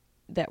twins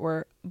that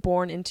were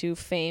born into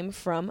fame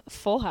from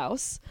Full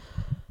House.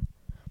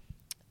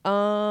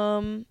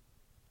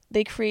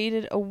 They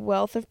created a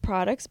wealth of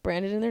products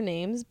branded in their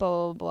names,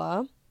 blah,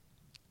 blah, blah.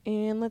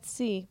 And let's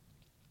see.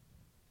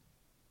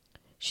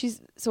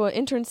 So an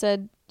intern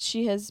said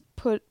she has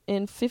put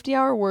in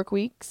 50-hour work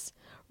weeks,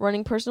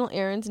 running personal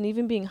errands, and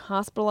even being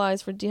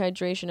hospitalized for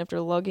dehydration after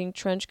lugging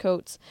trench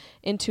coats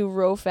into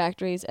row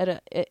factories in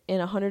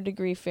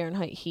 100-degree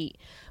Fahrenheit heat.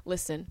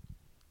 Listen,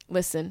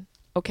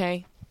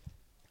 okay?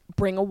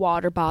 Bring a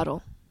water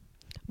bottle.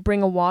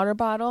 Bring a water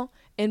bottle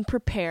and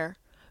prepare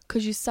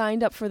because you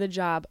signed up for the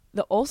job.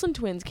 The Olsen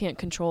twins can't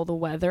control the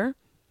weather.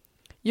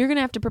 You're going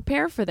to have to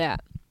prepare for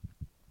that.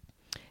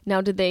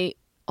 Now, did they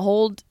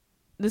hold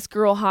this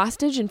girl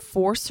hostage and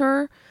force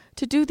her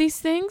to do these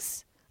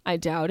things? I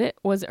doubt it.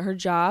 Was it her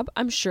job?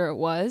 I'm sure it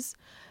was.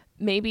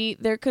 Maybe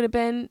there could have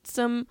been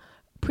some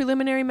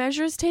preliminary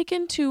measures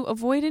taken to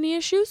avoid any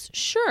issues.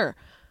 Sure.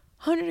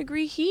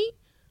 100-degree heat?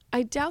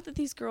 I doubt that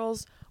these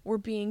girls were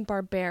being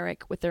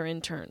barbaric with their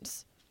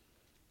interns.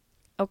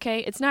 Okay?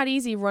 It's not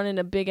easy running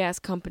a big-ass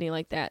company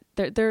like that.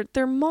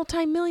 They're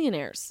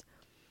multi-millionaires.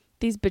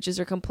 These bitches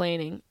are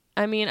complaining.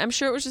 I mean, I'm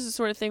sure it was just the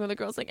sort of thing where the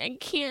girl's like, I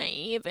can't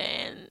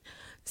even.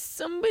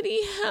 Somebody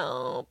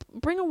help.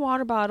 Bring a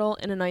water bottle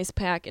and an ice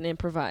pack and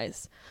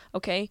improvise.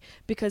 Okay?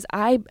 Because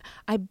I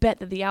bet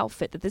that the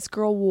outfit that this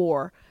girl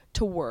wore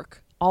to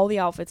work, all the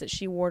outfits that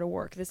she wore to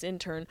work, this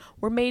intern,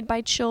 were made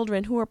by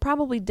children who are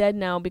probably dead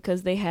now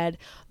because they had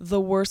the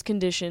worst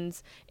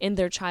conditions in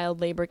their child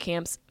labor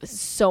camps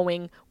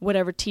sewing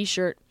whatever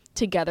t-shirt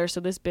together so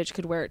this bitch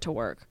could wear it to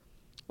work.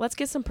 Let's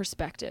get some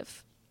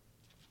perspective.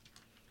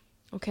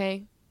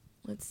 Okay?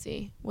 Let's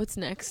see. What's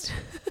next?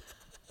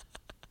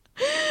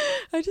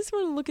 I just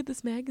want to look at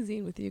this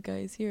magazine with you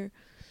guys here.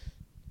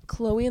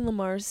 Khloe and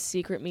Lamar's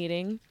secret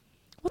meeting.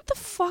 What the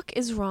fuck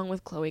is wrong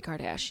with Khloe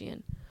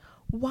Kardashian?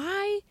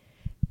 Why?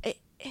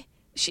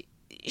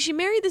 She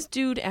married this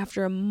dude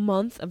after a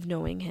month of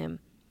knowing him.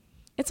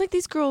 It's like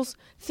these girls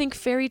think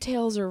fairy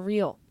tales are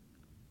real.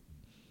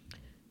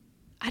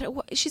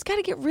 She's got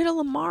to get rid of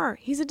Lamar.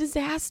 He's a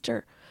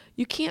disaster.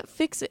 You can't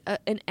fix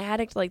an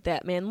addict like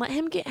that, man. Let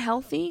him get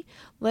healthy.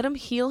 Let him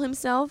heal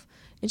himself.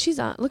 And she's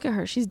on. Look at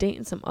her. She's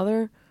dating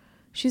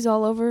she's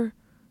all over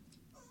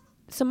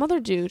some other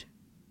dude.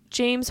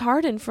 James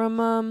Harden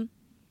from,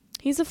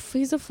 he's a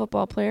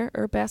football player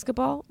or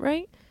basketball,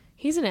 right?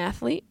 He's an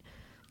athlete.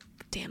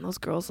 Damn, those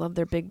girls love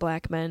their big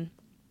black men.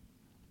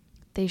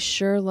 They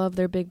sure love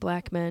their big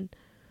black men.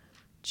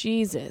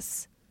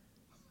 Jesus.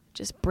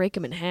 Just break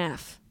him in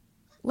half.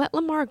 Let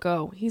Lamar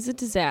go. He's a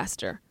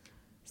disaster.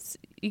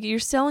 You're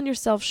selling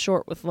yourself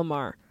short with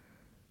Lamar.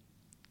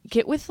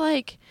 Get with,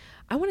 I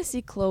want to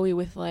see Khloe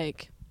with,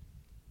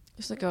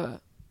 just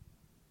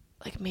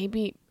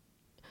maybe,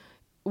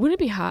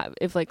 wouldn't it be hot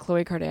if,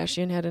 Khloe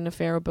Kardashian had an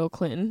affair with Bill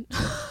Clinton?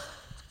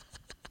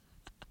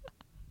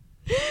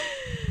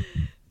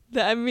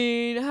 I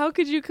mean, how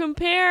could you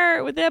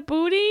compare with that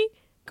booty?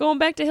 Going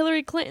back to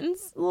Hillary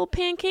Clinton's little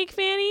pancake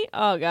fanny?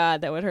 Oh,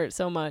 God, that would hurt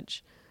so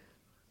much.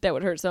 That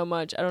would hurt so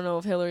much. I don't know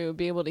if Hillary would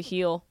be able to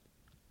heal.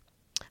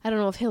 I don't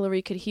know if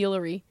Hillary could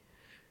healery.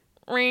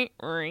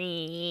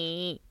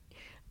 Fozzie's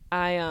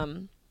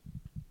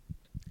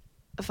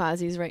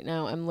right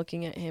now. I'm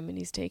looking at him and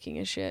he's taking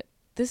a shit.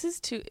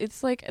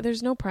 It's like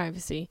there's no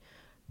privacy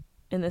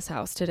in this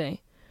house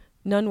today.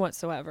 None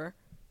whatsoever.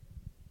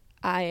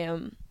 I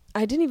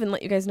didn't even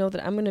let you guys know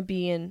that I'm going to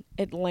be in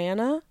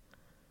Atlanta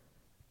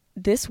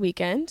this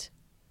weekend,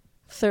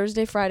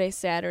 Thursday, Friday,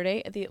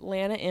 Saturday at the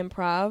Atlanta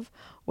Improv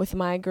with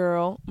my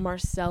girl,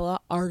 Marcella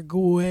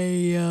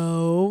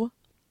Arguello.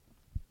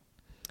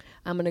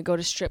 I'm going to go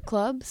to strip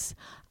clubs.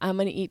 I'm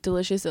going to eat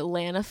delicious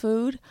Atlanta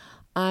food.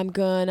 I'm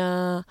going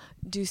to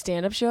do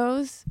stand-up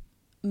shows.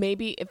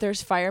 Maybe if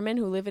there's firemen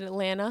who live in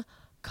Atlanta,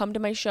 come to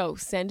my show.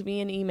 Send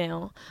me an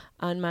email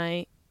on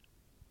my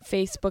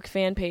Facebook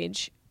fan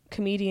page,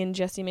 comedian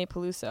Jessie Mae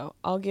Peluso.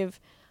 I'll give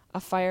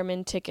a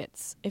fireman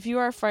tickets. If you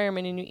are a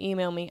fireman and you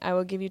email me, I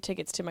will give you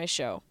tickets to my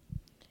show.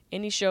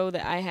 Any show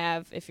that I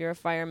have, if you're a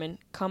fireman,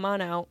 come on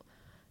out.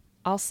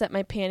 I'll set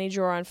my panty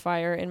drawer on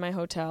fire in my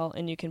hotel,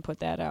 and you can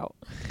put that out.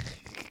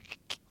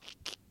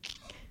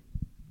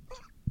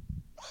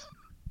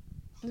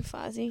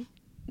 Fozzie.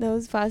 That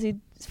was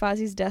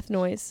Fozzie's death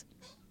noise.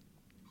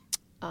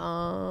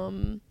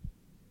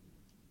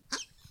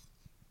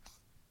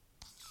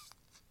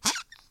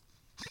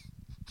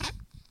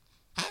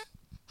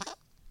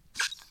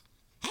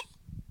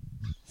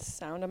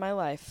 Sound of my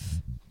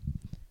life.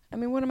 I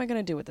mean, what am I going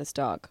to do with this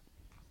dog?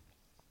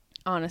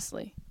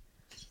 Honestly.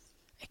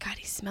 God,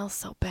 he smells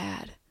so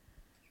bad.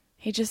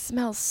 He just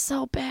smells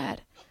so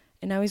bad.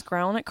 And now he's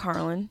growling at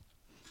Carlin.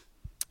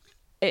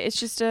 It's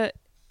just a...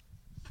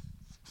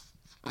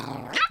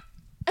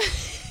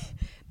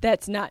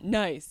 That's not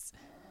nice.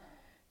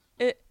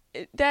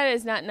 That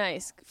is not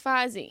nice.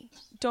 Fozzie,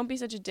 don't be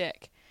such a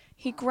dick.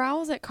 He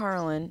growls at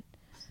Carlin,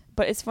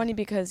 but it's funny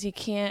because he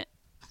can't...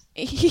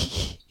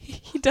 He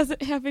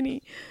doesn't have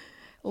any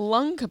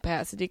lung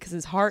capacity because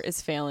his heart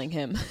is failing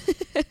him.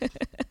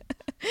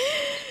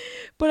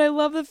 But I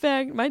love the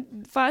fact my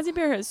Fozzie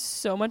Bear has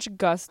so much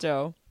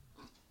gusto.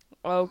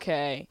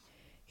 Okay.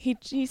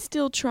 He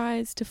still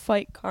tries to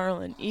fight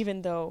Carlin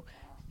even though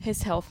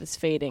his health is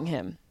fading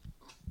him.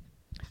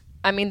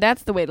 I mean,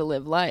 that's the way to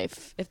live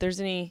life. If there's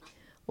any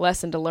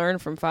lesson to learn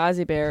from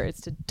Fozzie Bear,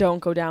 it's to don't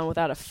go down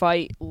without a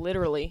fight,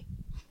 literally.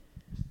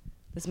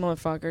 This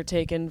motherfucker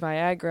taking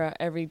Viagra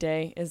every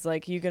day is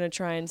like, you gonna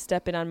try and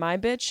step in on my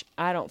bitch?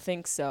 I don't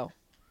think so.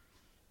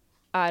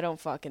 I don't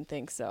fucking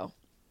think so.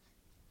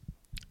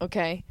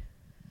 Okay.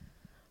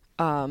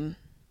 I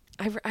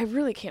I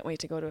really can't wait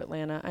to go to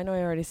Atlanta. I know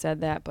I already said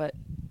that, but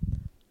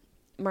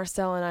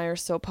Marcella and I are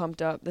so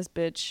pumped up. This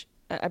bitch,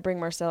 I bring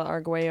Marcella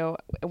Arguello.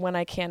 When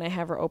I can, I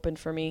have her open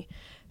for me.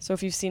 So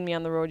if you've seen me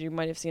on the road, you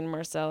might have seen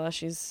Marcella.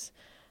 She's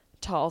a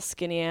tall,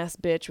 skinny-ass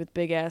bitch with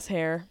big-ass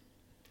hair.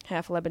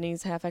 Half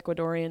Lebanese, half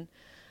Ecuadorian.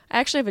 I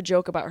actually have a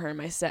joke about her in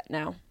my set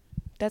now.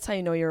 That's how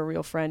you know you're a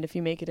real friend, if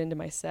you make it into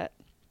my set.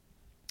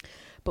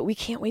 But we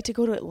can't wait to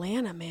go to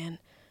Atlanta, man.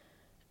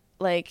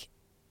 Like,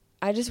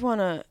 I just want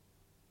to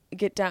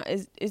get down.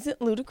 Is it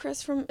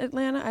Ludacris from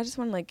Atlanta? I just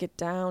want to, like, get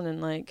down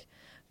and, like,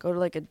 go to,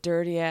 like, a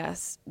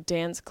dirty-ass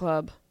dance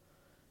club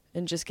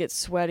and just get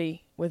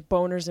sweaty with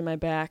boners in my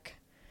back.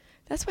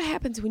 That's what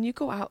happens when you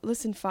go out.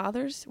 Listen,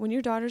 fathers, when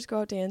your daughters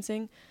go out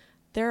dancing,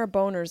 there are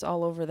boners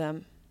all over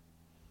them.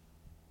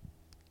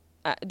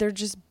 There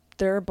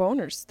are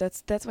boners.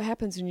 That's what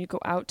happens when you go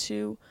out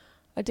to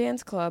a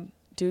dance club.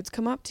 Dudes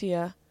come up to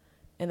you,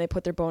 and they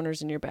put their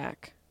boners in your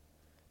back.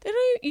 They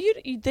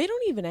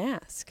don't even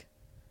ask.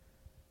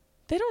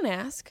 They don't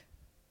ask.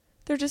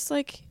 They're just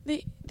like,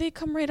 they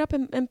come right up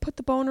and put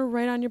the boner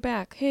right on your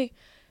back. Hey,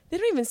 they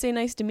don't even say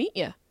nice to meet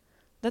you.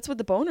 That's what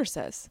the boner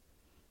says.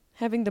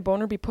 Having the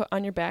boner be put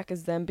on your back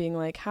is them being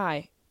like,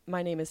 hi,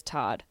 my name is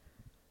Todd.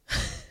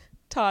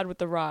 Todd with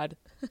the rod.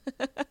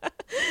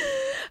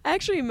 I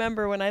actually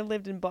remember when I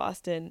lived in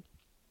Boston.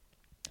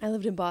 I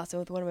lived in Boston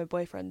with one of my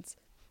boyfriends.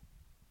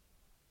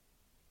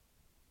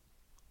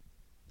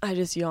 I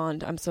just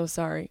yawned. I'm so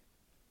sorry.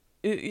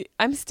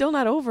 I'm still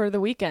not over the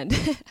weekend.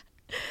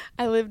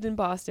 I lived in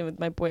Boston with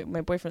my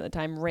boyfriend at the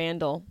time,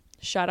 Randall.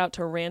 Shout out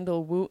to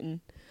Randall Wooten.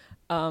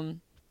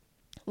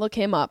 Look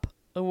him up.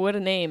 What a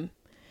name.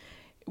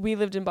 We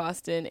lived in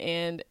Boston,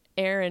 and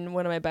Erin,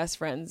 one of my best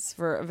friends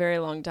for a very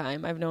long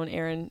time. I've known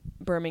Erin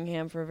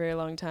Birmingham for a very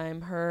long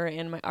time. Her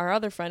and our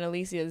other friend,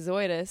 Alicia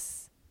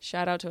Zoidis.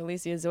 Shout out to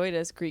Alicia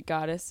Zoidis, Greek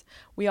goddess.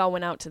 We all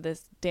went out to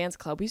this dance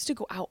club. We used to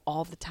go out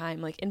all the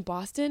time. Like in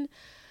Boston,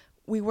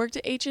 we worked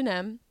at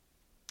H&M.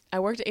 I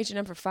worked at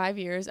H&M for 5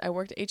 years. I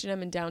worked at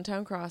H&M in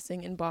Downtown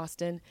Crossing in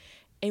Boston.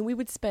 And we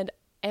would spend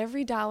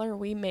every dollar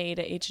we made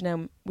at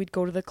H&M, we'd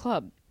go to the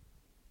club.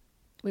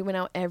 We went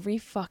out every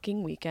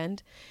fucking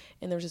weekend.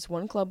 And there was this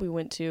one club we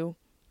went to.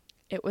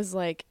 It was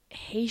like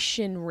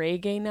Haitian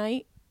reggae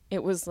night.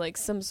 It was like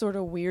some sort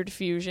of weird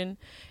fusion.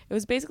 It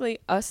was basically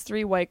us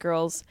three white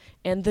girls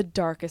and the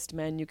darkest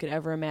men you could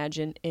ever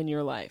imagine in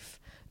your life.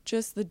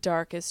 Just the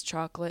darkest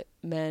chocolate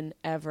men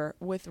ever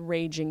with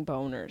raging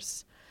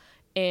boners.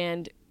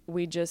 And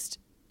we just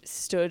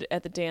stood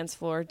at the dance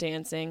floor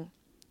dancing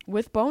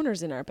with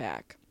boners in our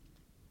back.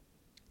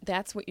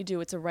 That's what you do.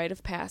 It's a rite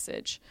of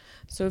passage.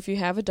 So if you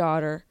have a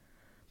daughter,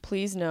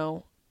 please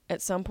know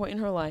at some point in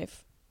her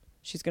life,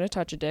 she's going to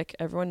touch a dick.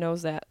 Everyone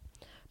knows that.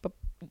 But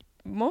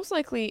most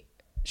likely,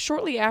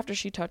 shortly after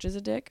she touches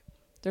a dick,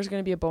 there's going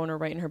to be a boner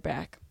right in her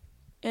back.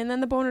 And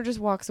then the boner just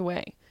walks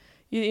away.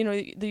 You know,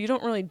 you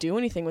don't really do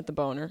anything with the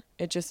boner.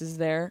 It just is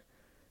there.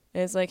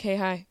 And it's like, hey,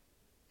 hi.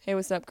 Hey,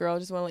 what's up, girl?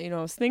 Just want to let you know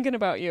I was thinking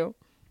about you.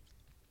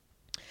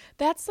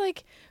 That's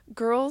like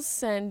girls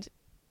send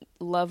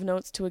love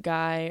notes to a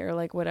guy or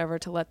like whatever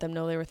to let them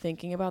know they were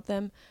thinking about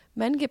them.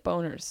 Men get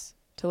boners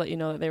to let you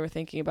know that they were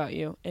thinking about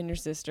you and your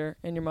sister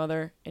and your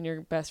mother and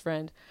your best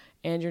friend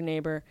and your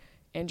neighbor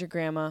and your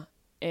grandma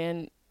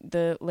and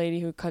the lady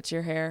who cuts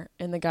your hair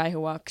and the guy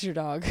who walks your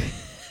dog.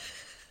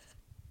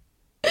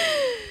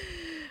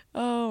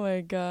 Oh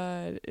my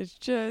God. It's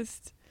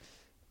just,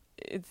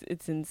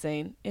 it's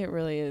insane. It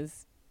really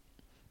is.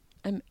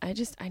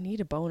 I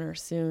need a boner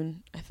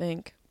soon, I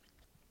think.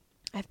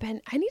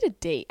 I need a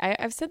date.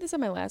 I've said this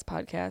on my last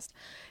podcast.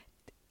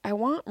 I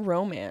want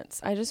romance.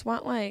 I just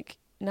want like,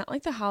 not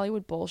like the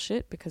Hollywood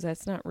bullshit because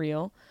that's not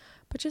real,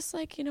 but just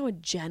like, you know, a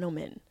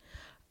gentleman,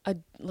 a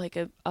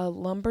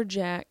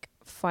lumberjack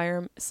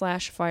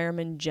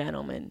fireman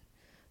gentleman.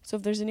 So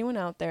if there's anyone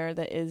out there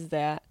that is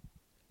that,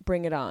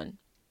 bring it on.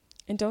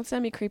 And don't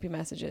send me creepy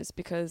messages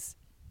because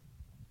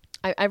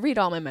I read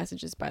all my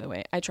messages, by the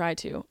way. I try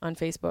to on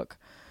Facebook.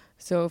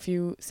 So if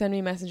you send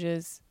me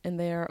messages and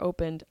they are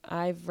opened,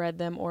 I've read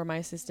them or my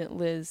assistant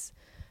Liz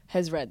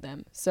has read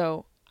them.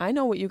 So I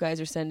know what you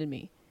guys are sending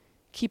me.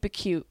 Keep it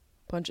cute.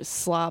 Bunch of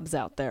slobs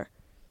out there.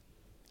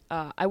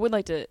 I would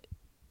like to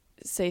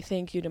say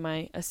thank you to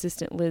my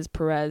assistant Liz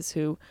Perez,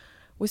 who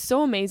was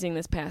so amazing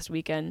this past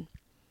weekend.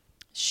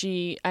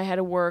 I had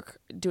to work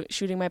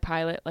shooting my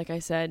pilot, like I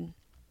said,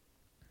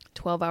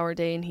 12-hour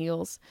day in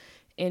heels,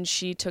 and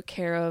she took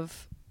care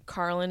of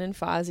Carlin and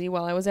Fozzie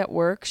while I was at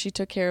work. She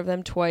took care of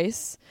them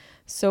twice,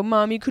 so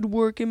Mommy could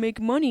work and make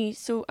money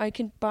so I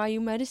can buy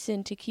you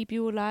medicine to keep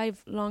you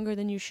alive longer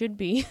than you should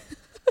be.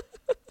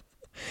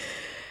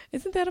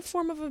 Isn't that a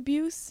form of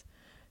abuse?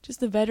 Just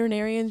the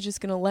veterinarian's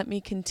just going to let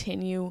me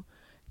continue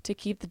to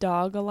keep the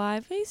dog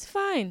alive? He's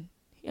fine.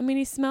 I mean,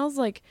 he smells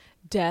like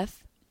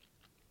death.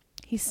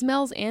 He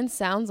smells and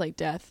sounds like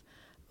death.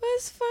 But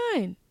it's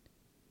fine.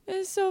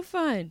 It's so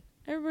fine.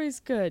 Everybody's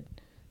good.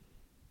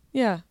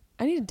 Yeah,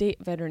 I need to date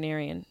a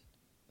veterinarian.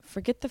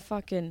 Forget the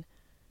fucking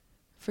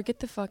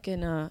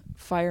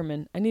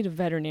fireman. I need a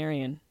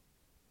veterinarian.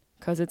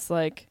 'Cause it's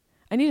like,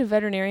 I need a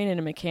veterinarian and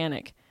a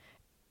mechanic.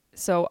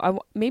 So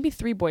maybe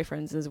 3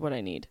 boyfriends is what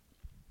I need.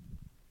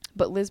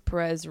 But Liz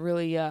Perez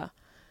really,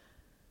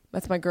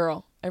 that's my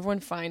girl. Everyone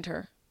find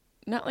her.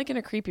 Not like in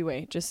a creepy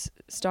way, just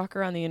stalk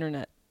her on the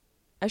internet.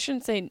 I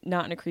shouldn't say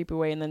not in a creepy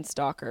way and then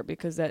stalk her,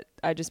 because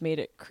I just made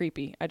it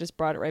creepy. I just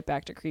brought it right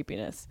back to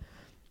creepiness.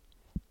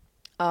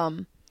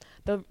 The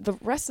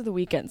rest of the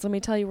weekends, let me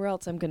tell you where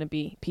else I'm going to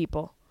be,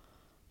 people.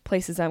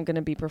 Places I'm going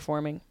to be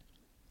performing.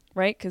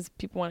 Right? Because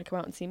people want to come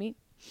out and see me.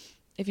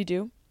 If you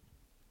do,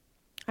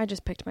 I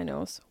just picked my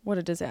nose. What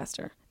a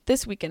disaster.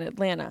 This weekend,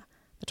 Atlanta,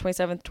 the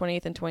 27th,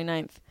 28th, and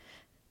 29th.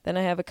 Then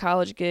I have a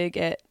college gig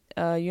at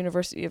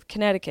University of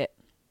Connecticut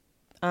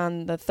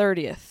on the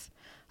 30th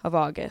of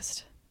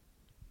August.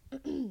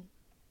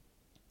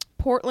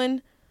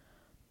 Portland,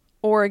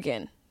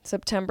 Oregon,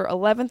 September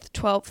 11th,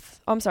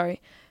 12th.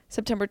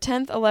 September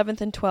 10th,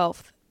 11th, and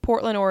 12th.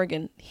 Portland,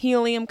 Oregon.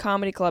 Helium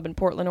Comedy Club in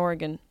Portland,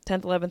 Oregon,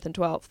 10th, 11th, and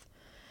 12th.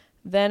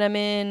 Then I'm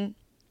in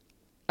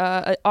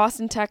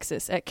Austin,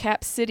 Texas at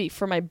Cap City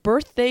for my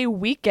birthday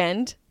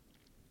weekend.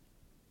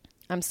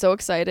 I'm so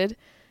excited.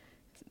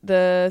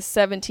 The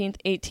 17th,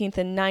 18th,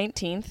 and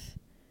 19th.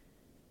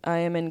 I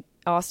am in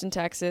Austin,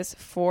 Texas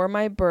for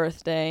my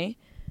birthday.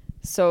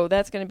 So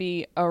that's going to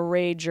be a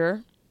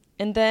rager.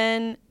 And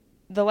then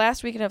the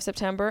last weekend of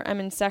September, I'm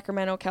in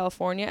Sacramento,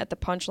 California at the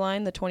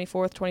Punchline, the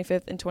 24th,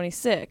 25th, and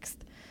 26th.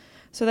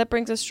 So that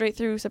brings us straight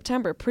through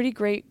September. Pretty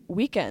great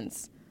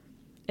weekends.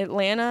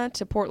 Atlanta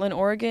to Portland,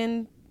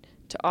 Oregon,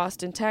 to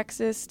Austin,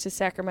 Texas, to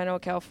Sacramento,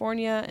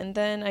 California, and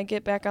then I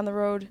get back on the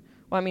road.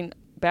 Well, I mean,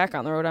 back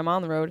on the road. I'm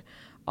on the road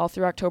all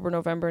through October,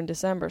 November, and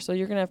December. So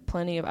you're going to have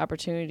plenty of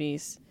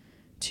opportunities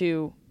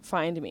to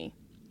find me.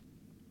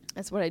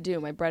 That's what I do,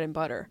 my bread and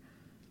butter.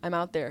 I'm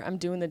out there. I'm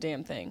doing the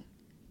damn thing.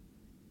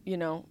 You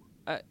know,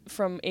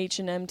 from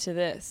H&M to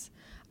this.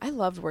 I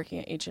loved working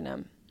at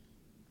H&M.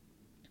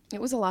 It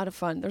was a lot of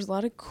fun. There's a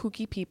lot of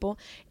kooky people.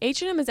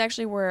 H&M is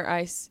actually where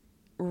I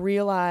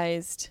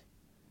realized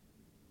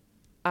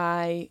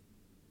I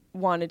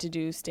wanted to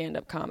do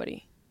stand-up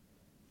comedy.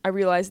 I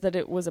realized that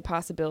it was a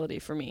possibility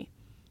for me.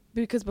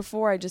 Because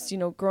before I just,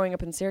 growing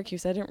up in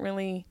Syracuse, I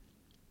didn't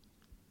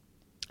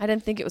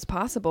think it was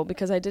possible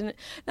because not that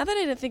I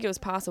didn't think it was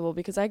possible,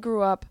 because I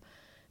grew up,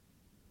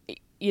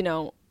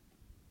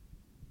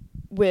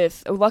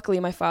 luckily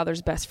my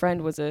father's best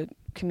friend was a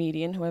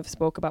comedian who I've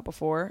spoke about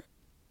before,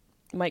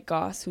 Mike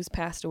Goss, who's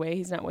passed away.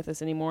 He's not with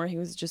us anymore. He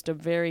was just a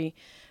very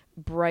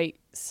bright,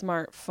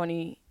 smart,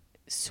 funny,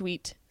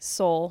 sweet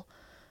soul.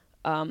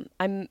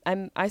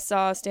 I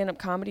saw stand-up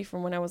comedy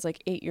from when I was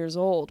like 8 years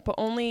old, but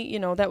only,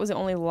 that was the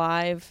only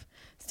live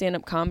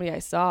stand-up comedy I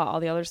saw. All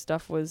the other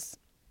stuff was,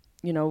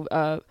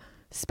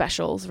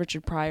 specials,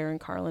 Richard Pryor and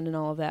Carlin and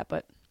all of that.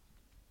 But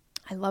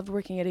I loved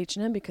working at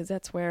H&M because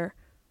that's where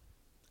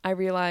I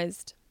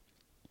realized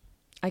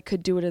I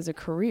could do it as a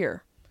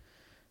career.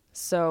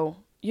 So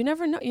you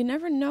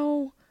never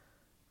know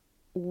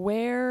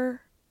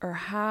where or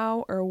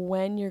how or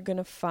when you're going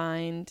to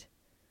find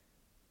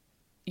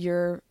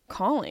your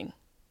calling.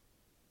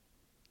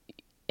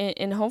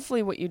 And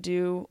hopefully what you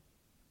do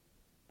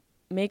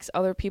makes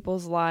other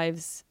people's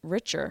lives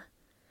richer.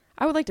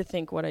 I would like to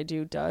think what I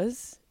do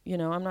does.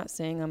 I'm not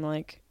saying I'm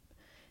like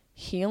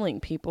healing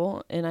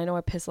people, and I know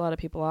I piss a lot of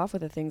people off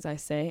with the things I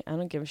say. I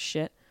don't give a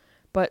shit.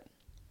 But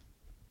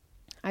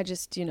I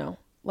just,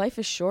 life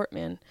is short,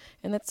 man.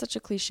 And that's such a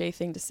cliche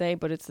thing to say,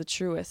 but it's the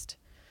truest.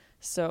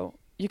 So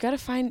you gotta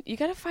find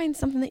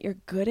something that you're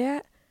good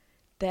at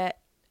that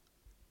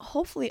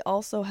hopefully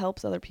also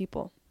helps other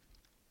people.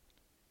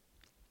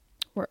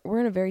 We're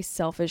in a very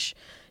selfish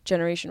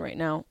generation right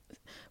now.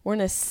 We're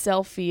in a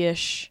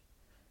selfie-ish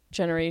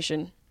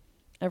generation.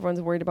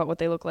 Everyone's worried about what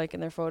they look like in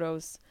their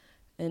photos,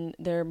 and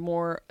they're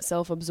more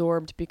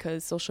self-absorbed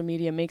because social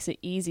media makes it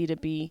easy to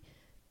be,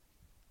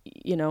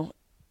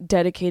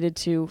 dedicated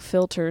to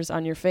filters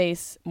on your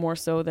face more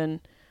so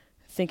than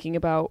thinking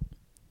about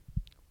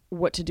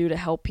what to do to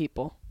help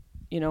people.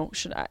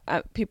 Should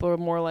I people are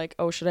more like,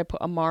 oh, should I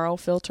put a Maro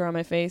filter on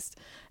my face,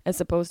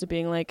 as opposed to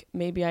being like,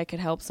 maybe I could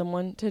help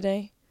someone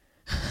today.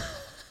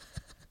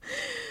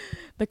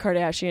 The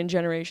Kardashian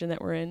generation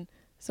that we're in.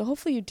 So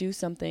hopefully you do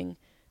something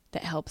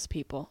that helps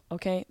people.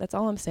 Okay. That's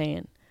all I'm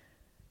saying.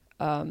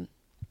 I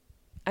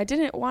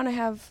didn't want to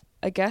have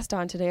a guest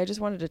on today. I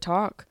just wanted to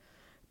talk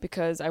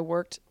because I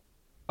worked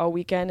all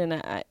weekend,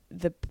 and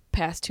the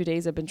past 2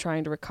 days I've been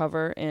trying to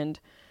recover, and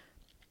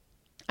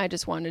I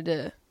just wanted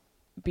to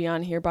be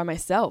on here by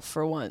myself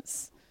for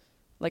once.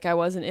 Like I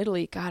was in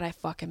Italy. God, I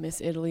fucking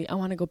miss Italy. I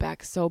want to go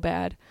back so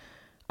bad.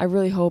 I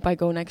really hope I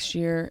go next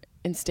year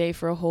and stay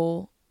for a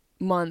whole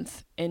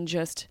month and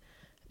just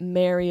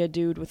marry a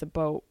dude with a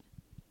boat.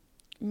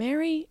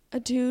 Marry a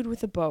dude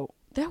with a boat.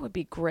 That would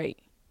be great.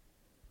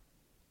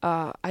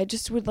 I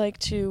just would like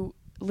to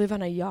live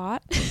on a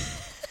yacht.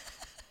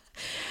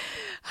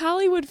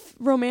 Hollywood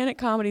romantic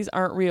comedies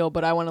aren't real,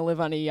 but I want to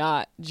live on a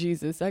yacht.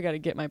 Jesus, I got to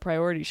get my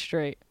priorities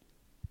straight.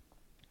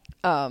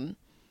 I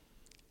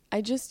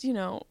just,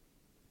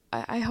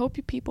 I hope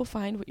you people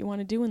find what you want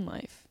to do in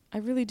life. I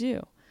really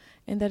do.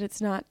 And that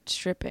it's not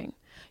stripping.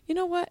 You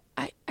know what?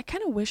 I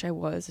kind of wish I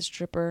was a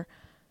stripper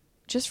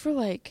just for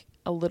like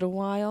a little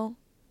while.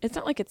 It's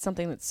not like it's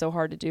something that's so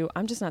hard to do.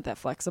 I'm just not that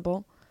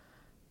flexible.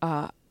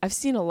 I've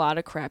seen a lot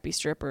of crappy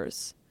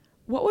strippers.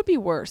 What would be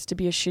worse, to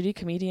be a shitty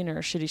comedian or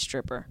a shitty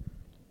stripper?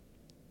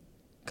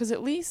 Because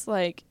at least,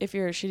 like, if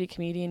you're a shitty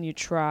comedian, you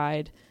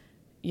tried,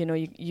 you know,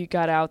 you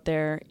got out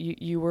there,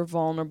 you were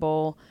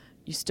vulnerable,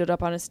 you stood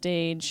up on a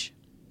stage,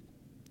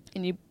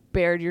 and you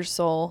bared your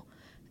soul.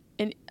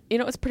 And, you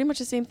know, it's pretty much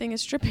the same thing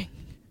as stripping.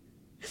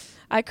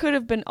 I could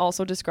have been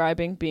also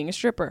describing being a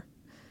stripper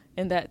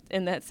in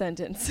that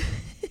sentence.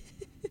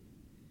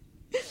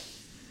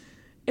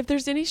 If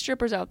there's any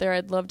strippers out there,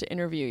 I'd love to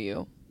interview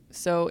you.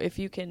 So if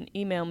you can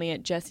email me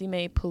at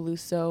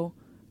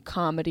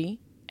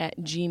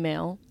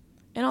jessiemaypelusocomedy@gmail.com.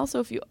 And also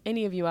if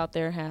any of you out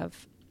there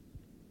have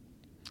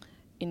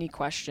any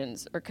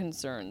questions or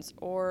concerns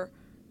or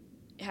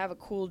have a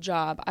cool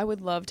job, I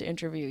would love to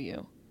interview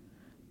you.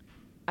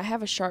 I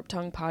have a Sharp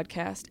Tongue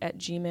Podcast at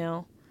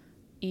Gmail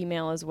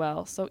email as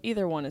well. So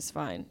either one is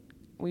fine.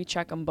 We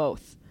check them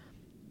both.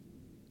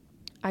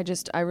 I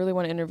really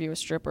want to interview a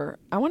stripper.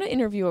 I want to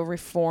interview a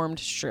reformed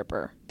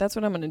stripper. That's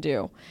what I'm going to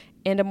do.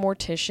 And a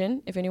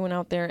mortician. If anyone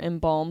out there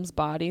embalms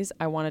bodies,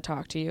 I want to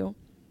talk to you.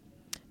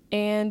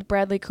 And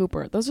Bradley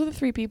Cooper. Those are the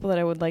 3 people that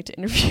I would like to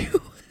interview.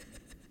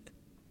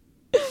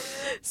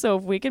 So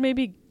if we can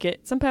maybe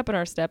get some pep in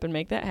our step and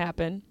make that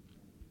happen.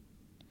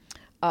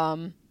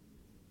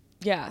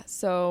 Yeah,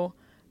 so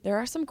there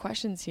are some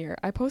questions here.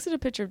 I posted a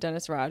picture of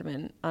Dennis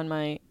Rodman on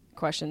my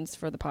questions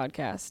for the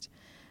podcast.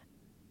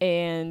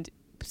 And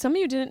some of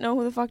you didn't know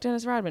who the fuck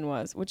Dennis Rodman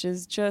was, which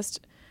is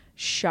just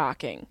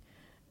shocking.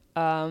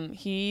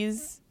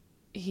 He's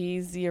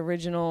the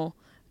original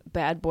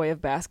bad boy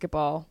of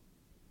basketball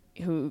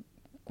who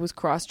was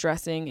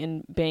cross-dressing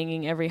and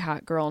banging every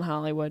hot girl in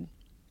Hollywood.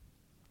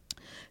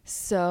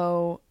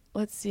 So,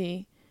 let's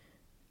see.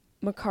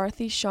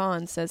 McCarthy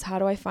Sean says, how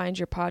do I find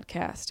your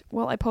podcast?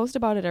 Well, I post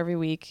about it every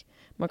week,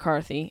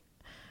 McCarthy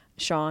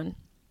Sean.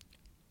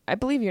 I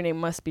believe your name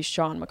must be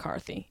Sean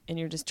McCarthy, and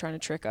you're just trying to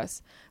trick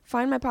us.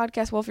 Find my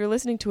podcast. Well, if you're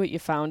listening to it, you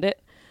found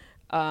it.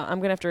 I'm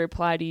going to have to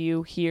reply to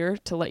you here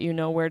to let you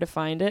know where to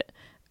find it,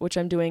 which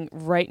I'm doing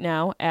right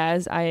now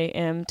as I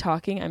am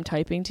talking. I'm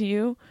typing to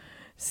you.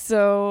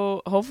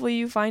 So hopefully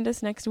you find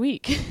us next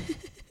week.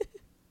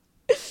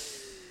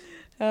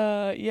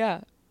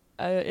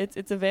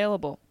 It's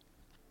available.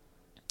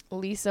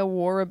 Lisa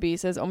Waraby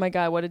says, oh my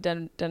God, what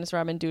did Dennis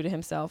Rodman do to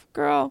himself?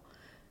 Girl,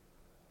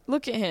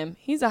 look at him.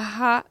 He's a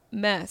hot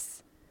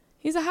mess.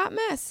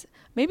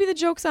 Maybe the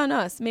joke's on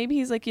us. Maybe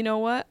he's like, you know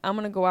what? I'm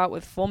going to go out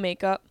with full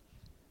makeup,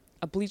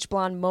 a bleach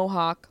blonde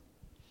mohawk,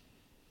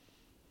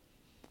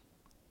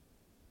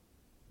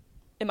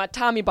 and my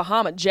Tommy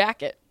Bahama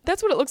jacket.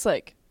 That's what it looks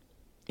like.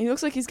 He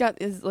looks like he's got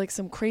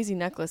some crazy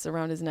necklace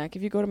around his neck.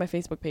 If you go to my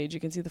Facebook page,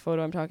 you can see the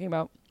photo I'm talking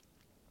about.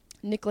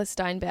 Nicholas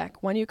Steinbeck,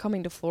 when are you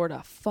coming to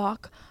Florida?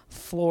 Fuck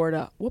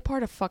Florida. What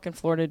part of fucking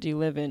Florida do you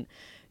live in?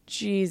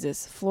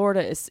 Jesus,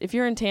 Florida is... If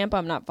you're in Tampa,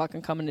 I'm not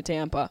fucking coming to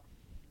Tampa.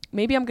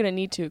 Maybe I'm going to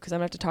need to because I'm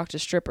going to have to talk to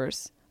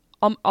strippers.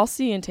 I'll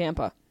see you in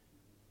Tampa.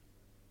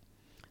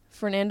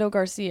 Fernando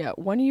Garcia,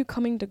 when are you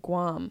coming to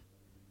Guam?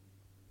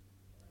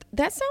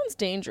 That sounds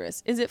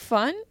dangerous. Is it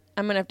fun?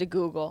 I'm going to have to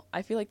Google.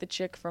 I feel like the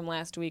chick from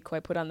last week who I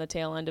put on the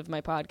tail end of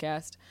my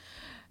podcast.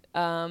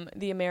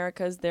 The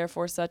Americas,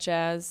 therefore, such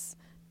as...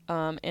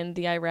 and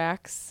the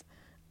Iraqs.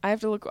 I have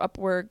to look up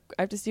I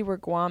have to see where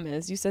Guam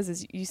is. You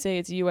say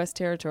it's U.S.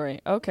 territory.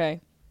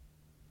 Okay.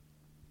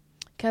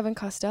 Kevin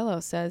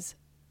Costello says,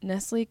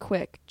 Nestle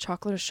Quick,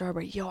 chocolate or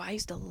strawberry. Yo, I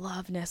used to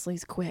love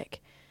Nestle's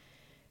Quick.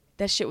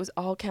 That shit was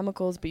all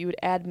chemicals, but you would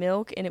add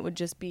milk and it would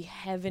just be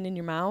heaven in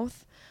your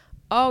mouth.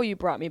 Oh, you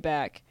brought me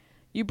back.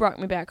 You brought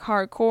me back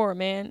hardcore,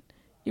 man.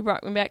 You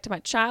brought me back to my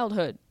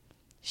childhood.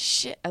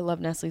 Shit, I love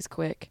Nestle's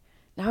Quick.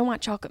 Now I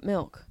want chocolate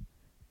milk.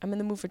 I'm in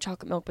the mood for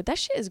chocolate milk, but that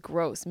shit is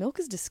gross. Milk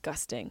is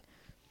disgusting.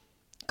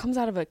 It comes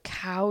out of a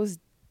cow's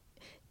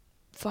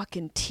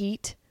fucking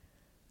teat.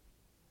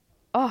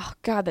 Oh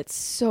God, that's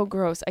so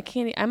gross. I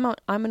can't. I'm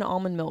an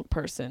almond milk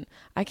person.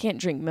 I can't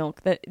drink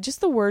milk. That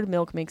just the word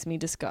milk makes me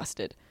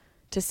disgusted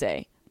to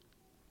say.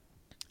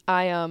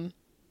 I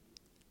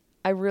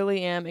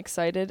really am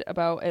excited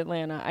about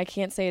Atlanta. I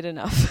can't say it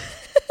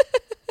enough.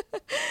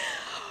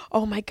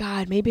 Oh my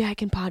God, maybe I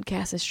can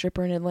podcast a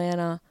stripper in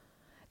Atlanta.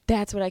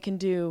 That's what I can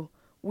do.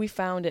 We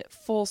found it.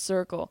 Full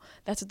circle.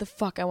 That's what the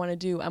fuck I want to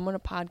do. I'm going to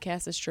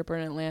podcast a stripper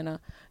in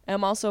Atlanta. And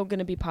I'm also going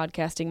to be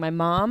podcasting my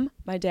mom,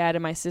 my dad,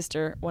 and my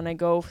sister when I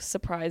go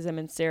surprise them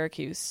in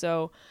Syracuse.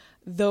 So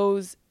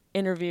those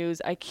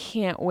interviews, I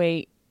can't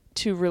wait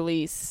to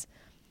release.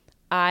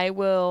 I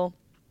will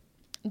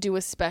do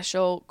a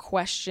special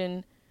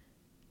question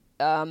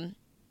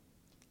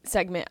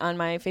segment on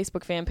my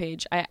Facebook fan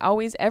page.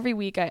 Every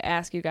week I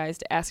ask you guys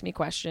to ask me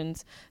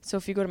questions. So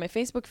if you go to my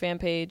Facebook fan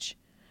page,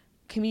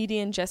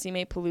 comedian Jessie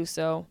May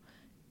Peluso,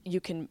 you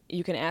can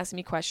ask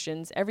me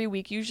questions every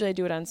week. Usually I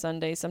do it on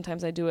Sundays.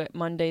 Sometimes I do it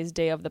Mondays,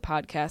 day of the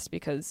podcast,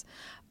 because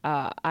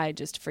I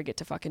just forget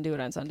to fucking do it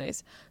on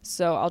Sundays.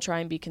 So I'll try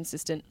and be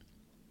consistent.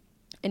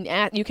 And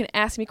you can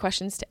ask me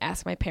questions to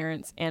ask my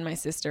parents and my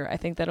sister. I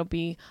think that'll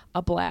be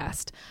a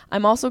blast.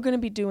 I'm also going to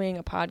be doing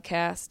a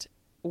podcast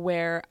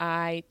where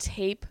I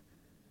tape.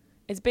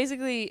 It's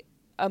basically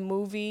a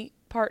movie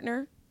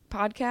partner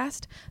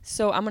podcast.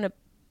 So I'm going to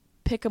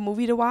pick a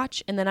movie to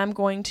watch, and then I'm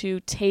going to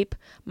tape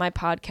my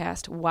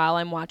podcast while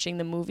I'm watching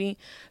the movie.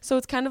 So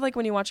it's kind of like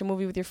when you watch a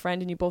movie with your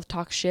friend and you both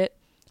talk shit.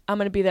 I'm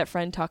going to be that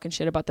friend talking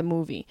shit about the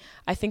movie.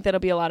 I think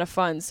that'll be a lot of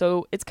fun.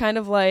 So it's kind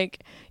of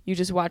like you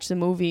just watch the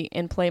movie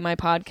and play my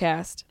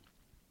podcast.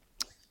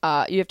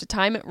 You have to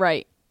time it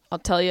right. I'll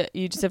tell you,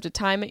 you just have to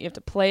time it. You have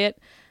to play it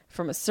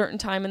from a certain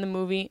time in the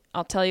movie.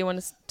 I'll tell you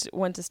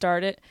when to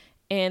start it.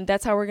 And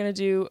that's how we're going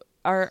to do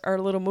our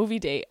little movie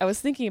date. I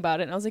was thinking about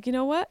it, and I was like, you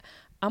know what?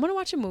 I'm going to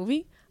watch a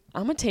movie.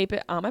 I'm going to tape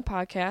it on my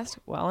podcast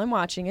while I'm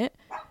watching it.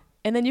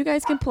 And then you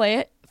guys can play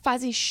it.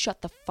 Fozzie,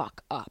 shut the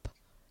fuck up.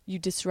 You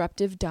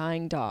disruptive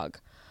dying dog.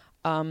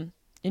 And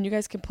you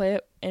guys can play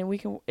it, and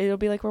it'll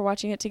be like we're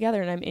watching it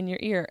together, and I'm in your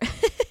ear.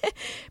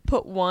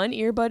 Put one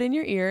earbud in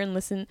your ear and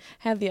listen.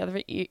 Have the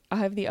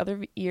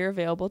other ear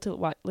available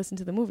to listen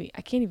to the movie.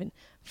 I can't even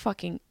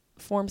fucking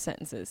form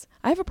sentences.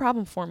 I have a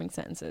problem forming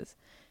sentences.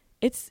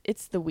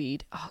 It's the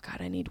weed. Oh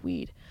God, I need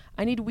weed.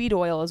 I need weed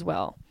oil as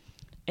well,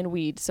 and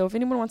weed. So if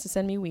anyone wants to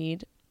send me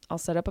weed, I'll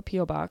set up a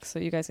P.O. box so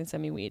you guys can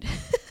send me weed.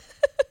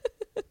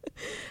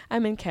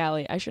 I'm in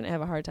Cali. I shouldn't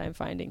have a hard time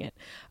finding it.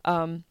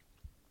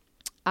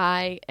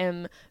 I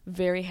am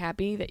very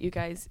happy that you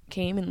guys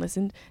came and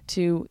listened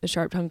to the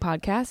Sharp Tongue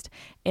podcast.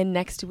 And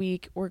next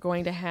week, we're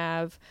going to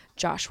have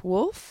Josh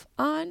Wolf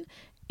on.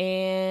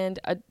 And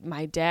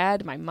my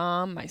dad, my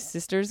mom, my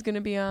sister's going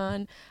to be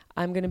on.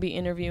 I'm going to be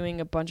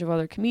interviewing a bunch of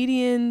other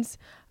comedians.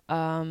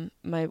 One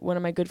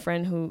of my good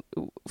friends,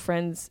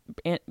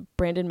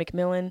 Brandon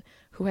McMillan,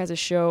 who has a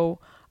show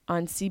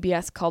on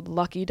CBS called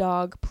Lucky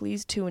Dog.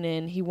 Please tune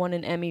in. He won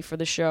an Emmy for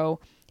the show.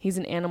 He's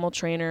an animal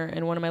trainer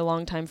and one of my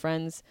longtime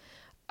friends.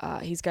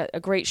 He's got a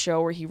great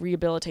show where he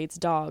rehabilitates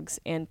dogs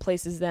and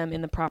places them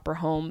in the proper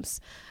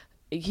homes.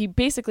 He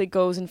basically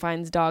goes and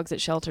finds dogs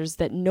at shelters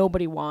that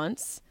nobody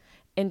wants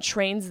and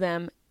trains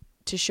them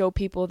to show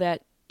people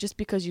that just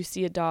because you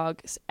see a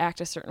dog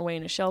act a certain way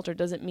in a shelter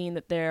doesn't mean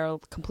that they're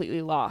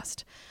completely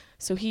lost.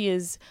 So he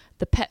is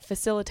the pet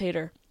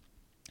facilitator.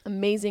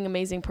 Amazing,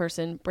 amazing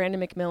person. Brandon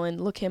McMillan,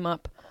 look him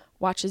up.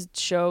 Watch his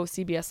show,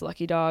 CBS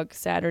Lucky Dog,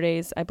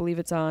 Saturdays. I believe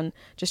it's on.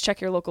 Just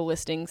check your local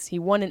listings. He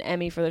won an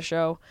Emmy for the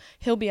show.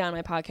 He'll be on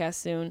my podcast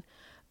soon.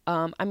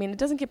 It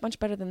doesn't get much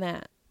better than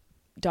that.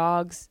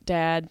 Dogs,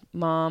 dad,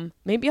 mom.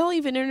 Maybe I'll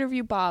even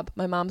interview Bob,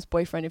 my mom's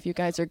boyfriend, if you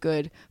guys are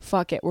good.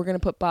 Fuck it. We're going to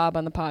put Bob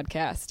on the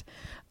podcast.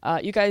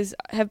 You guys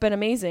have been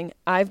amazing.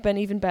 I've been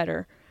even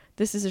better.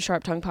 This is a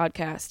Sharp Tongue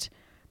podcast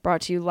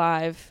brought to you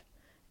live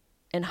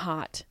and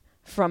hot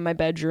from my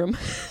bedroom.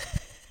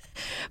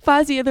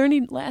 Fozzie, are there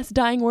any last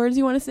dying words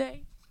you want to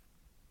say?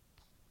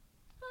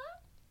 Huh?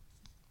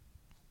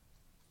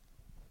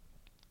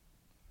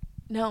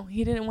 No,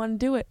 he didn't want to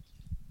do it.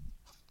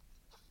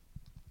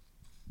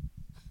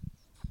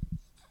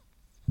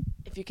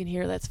 If you can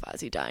hear, that's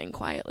Fozzie dying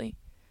quietly.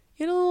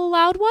 You know, a little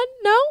loud one?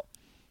 No?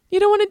 You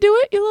don't want to do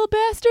it, you little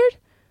bastard?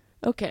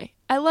 Okay.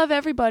 I love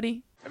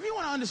everybody. If you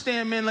want to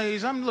understand men,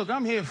 ladies,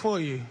 I'm here for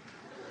you.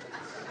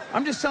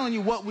 I'm just telling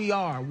you what we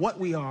are.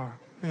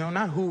 You know,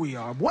 not who we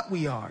are, what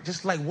we are.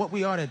 Just like what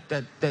we are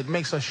that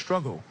makes us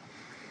struggle.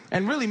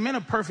 And really, men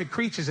are perfect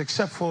creatures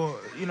except for,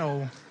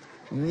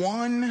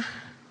 one.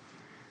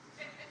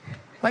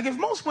 Like, if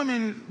most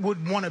women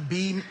would want to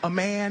be a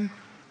man,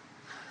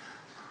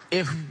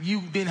 if you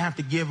didn't have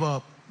to give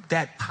up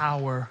that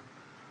power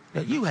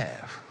that you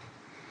have,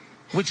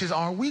 which is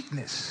our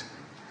weakness.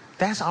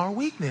 That's our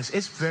weakness.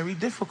 It's very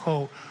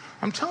difficult.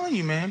 I'm telling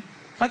you, man.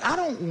 Like, I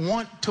don't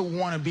want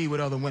to be with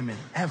other women,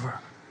 ever.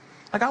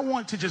 Like, I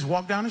want to just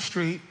walk down the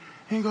street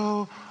and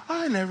go,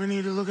 I never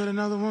need to look at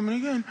another woman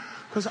again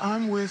because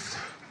I'm with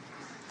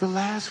the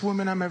last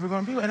woman I'm ever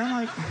going to be with. And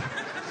I'm like,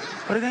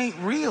 but it ain't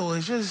real.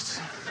 It's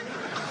just...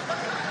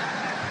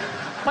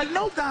 Like,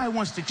 no guy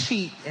wants to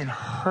cheat and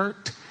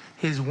hurt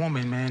his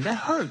woman, man. That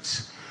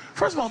hurts.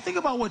 First of all, think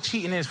about what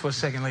cheating is for a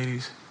second,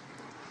 ladies.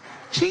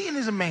 Cheating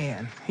is a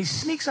man. He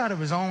sneaks out of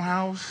his own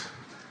house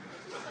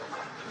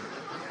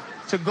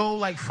to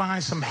go,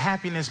 find some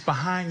happiness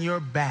behind your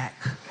back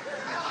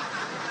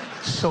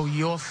so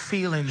your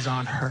feelings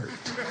aren't hurt.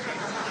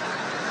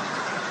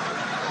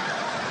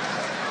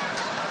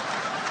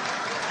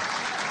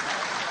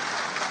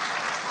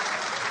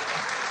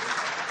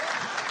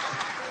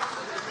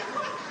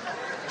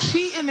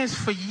 Cheating is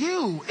for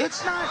you.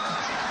 It's not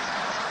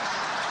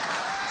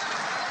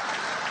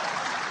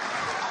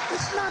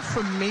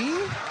for me.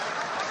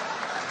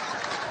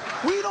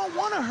 We don't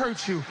want to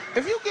hurt you.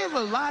 If you give a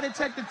lie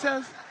detector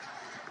test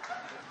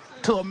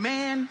to a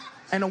man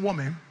and a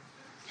woman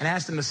and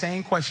ask them the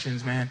same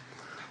questions, man,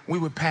 we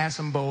would pass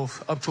them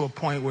both up to a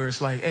point where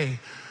it's like, hey,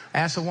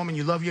 ask a woman,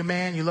 you love your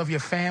man, you love your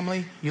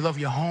family, you love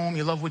your home,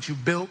 you love what you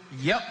built.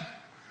 Yep.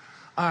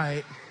 All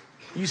right.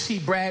 You see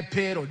Brad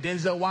Pitt or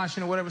Denzel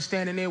Washington or whatever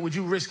standing there, would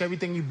you risk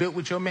everything you built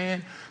with your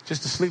man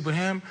just to sleep with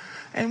him?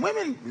 And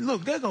women,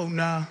 look, they'll go,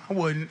 nah, I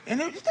wouldn't. And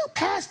they'll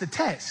pass the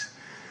test.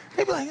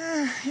 They'll be like,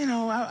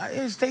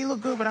 they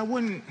look good, but I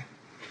wouldn't.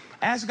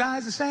 Ask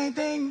guys the same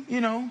thing,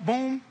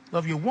 boom,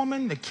 love your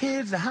woman, the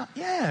kids, the house.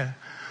 Yeah.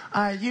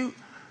 You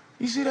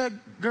see that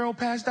girl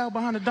passed out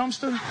behind the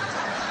dumpster?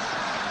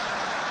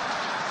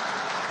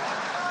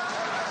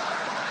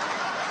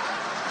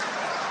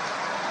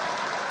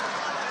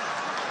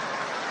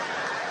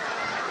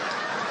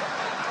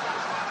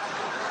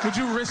 Would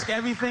you risk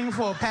everything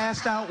for a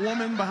passed out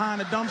woman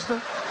behind a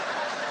dumpster?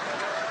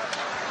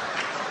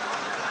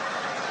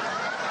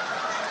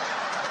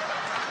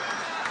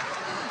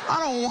 I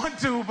don't want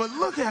to, but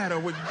look at her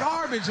with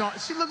garbage on.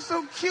 She looks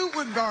so cute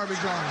with garbage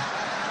on.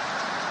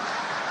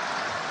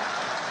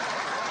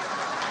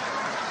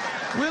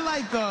 We're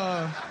like,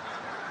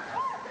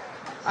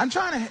 I'm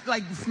trying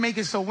to make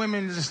it so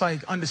women just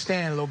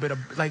understand a little bit of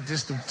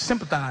just to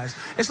sympathize.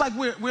 It's like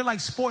we're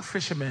like sport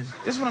fishermen.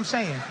 This is what I'm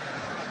saying.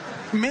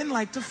 Men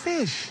like to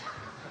fish.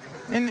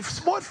 And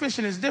sport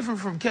fishing is different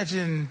from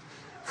catching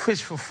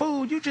fish for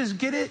food. You just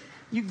get it,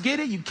 you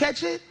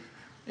catch it,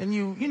 and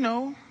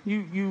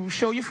you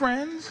show your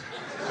friends.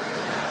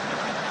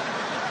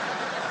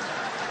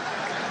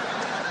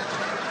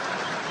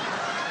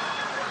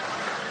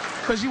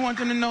 Because you want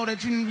them to know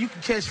that you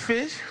can catch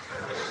fish.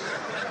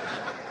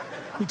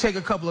 You take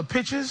a couple of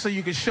pictures so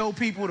you can show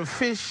people the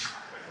fish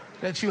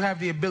that you have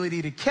the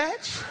ability to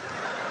catch.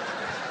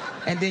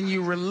 And then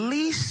you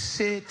release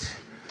it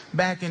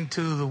back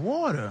into the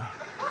water.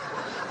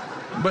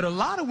 But a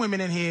lot of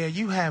women in here,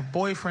 you have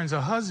boyfriends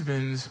or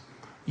husbands,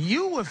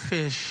 you a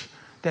fish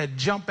that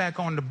jump back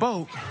on the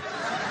boat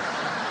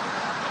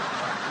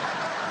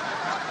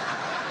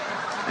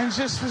and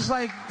just was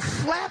like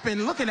flapping,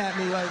 looking at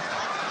me like,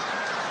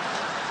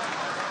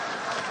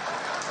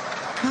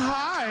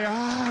 hi,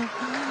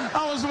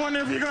 I was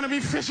wondering if you're gonna be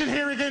fishing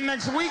here again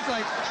next week.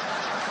 Like,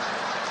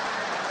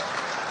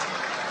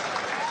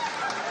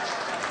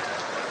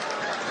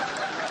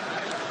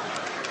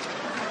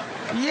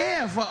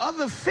 yeah, for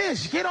other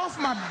fish. Get off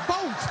my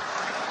boat.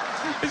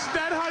 Is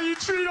that how you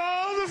treat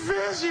all the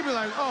fish? You'd be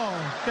like, oh,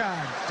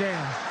 God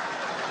damn.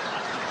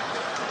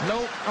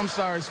 Nope, I'm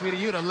sorry, sweetie.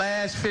 You're the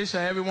last fish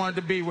I ever wanted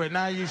to be with.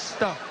 Now you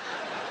stuck.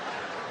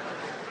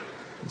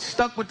 You're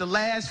stuck with the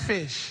last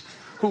fish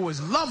who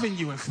was loving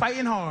you and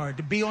fighting hard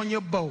to be on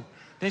your boat.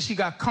 Then she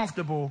got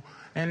comfortable,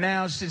 and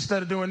now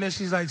instead of doing this,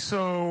 she's like,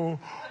 so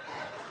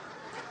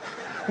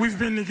we've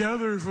been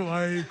together for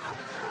like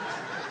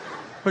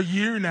a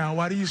year now.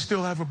 Why do you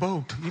still have a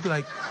boat? You'd be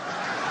like,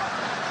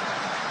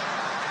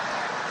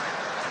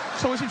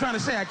 so what's she trying to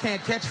say? I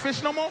can't catch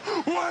fish no more?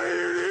 Why do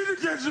you need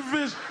to catch a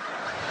fish?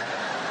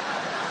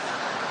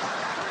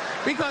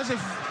 Because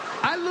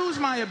if I lose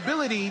my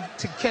ability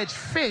to catch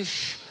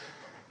fish,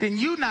 then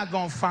you're not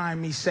gonna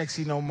find me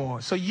sexy no more.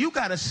 So you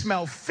gotta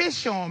smell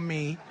fish on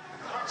me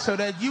so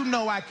that you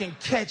know I can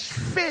catch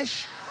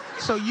fish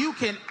so you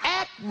can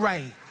act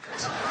right.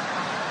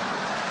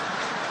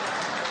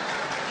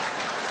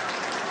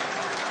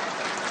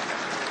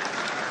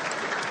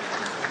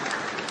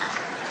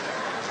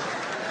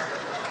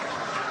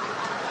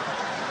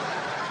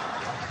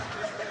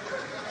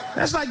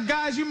 That's like,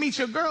 guys, you meet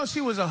your girl,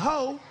 she was a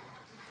hoe.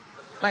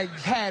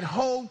 Had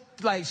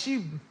she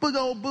big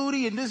old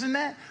booty and this and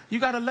that. You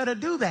gotta let her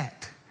do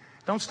that.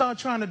 Don't start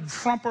trying to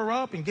frump her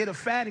up and get her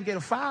fat and get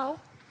her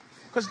foul.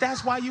 Because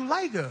that's why you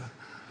like her.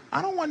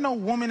 I don't want no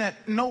woman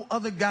that no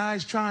other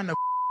guy's trying to.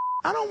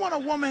 I don't want a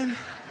woman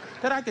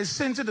that I can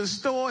send to the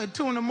store at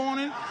 2 in the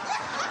morning.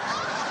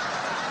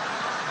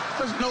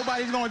 Because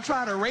nobody's gonna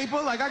try to rape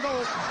her. Like, I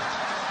go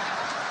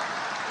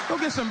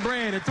get some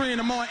bread at 3 in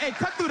the morning. Hey,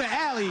 cut through the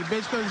alley,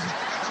 bitch,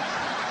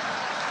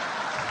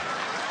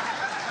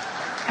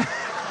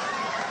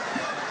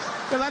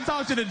 because I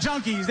talk to the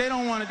junkies. They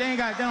don't want it. They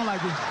don't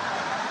like it.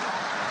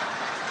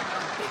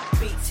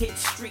 Beats hit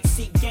streets,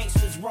 see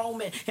gangsters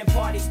roaming, and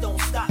parties don't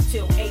stop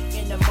till 8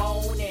 in the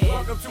morning.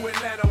 Welcome to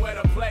Atlanta where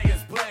the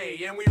players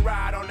play, and we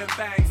ride on them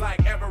things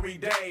like every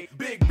day.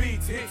 Big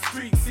beats hit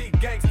streets, see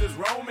gangsters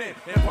roaming,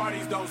 and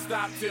parties don't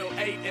stop till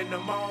 8 in the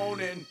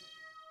morning.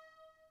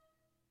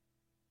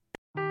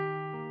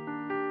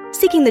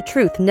 Seeking the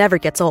truth never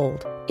gets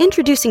old.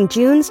 Introducing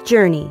June's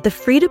Journey, the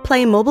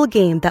free-to-play mobile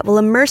game that will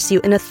immerse you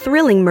in a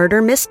thrilling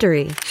murder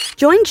mystery.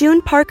 Join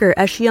June Parker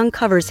as she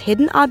uncovers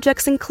hidden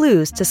objects and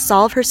clues to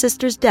solve her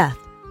sister's death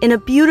in a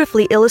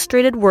beautifully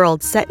illustrated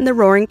world set in the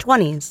Roaring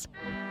 '20s.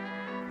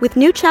 With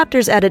new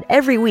chapters added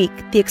every week,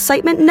 the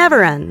excitement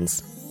never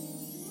ends.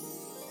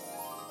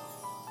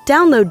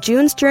 Download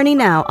June's Journey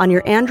now on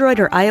your Android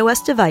or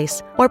iOS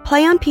device, or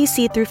play on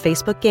PC through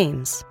Facebook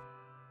Games.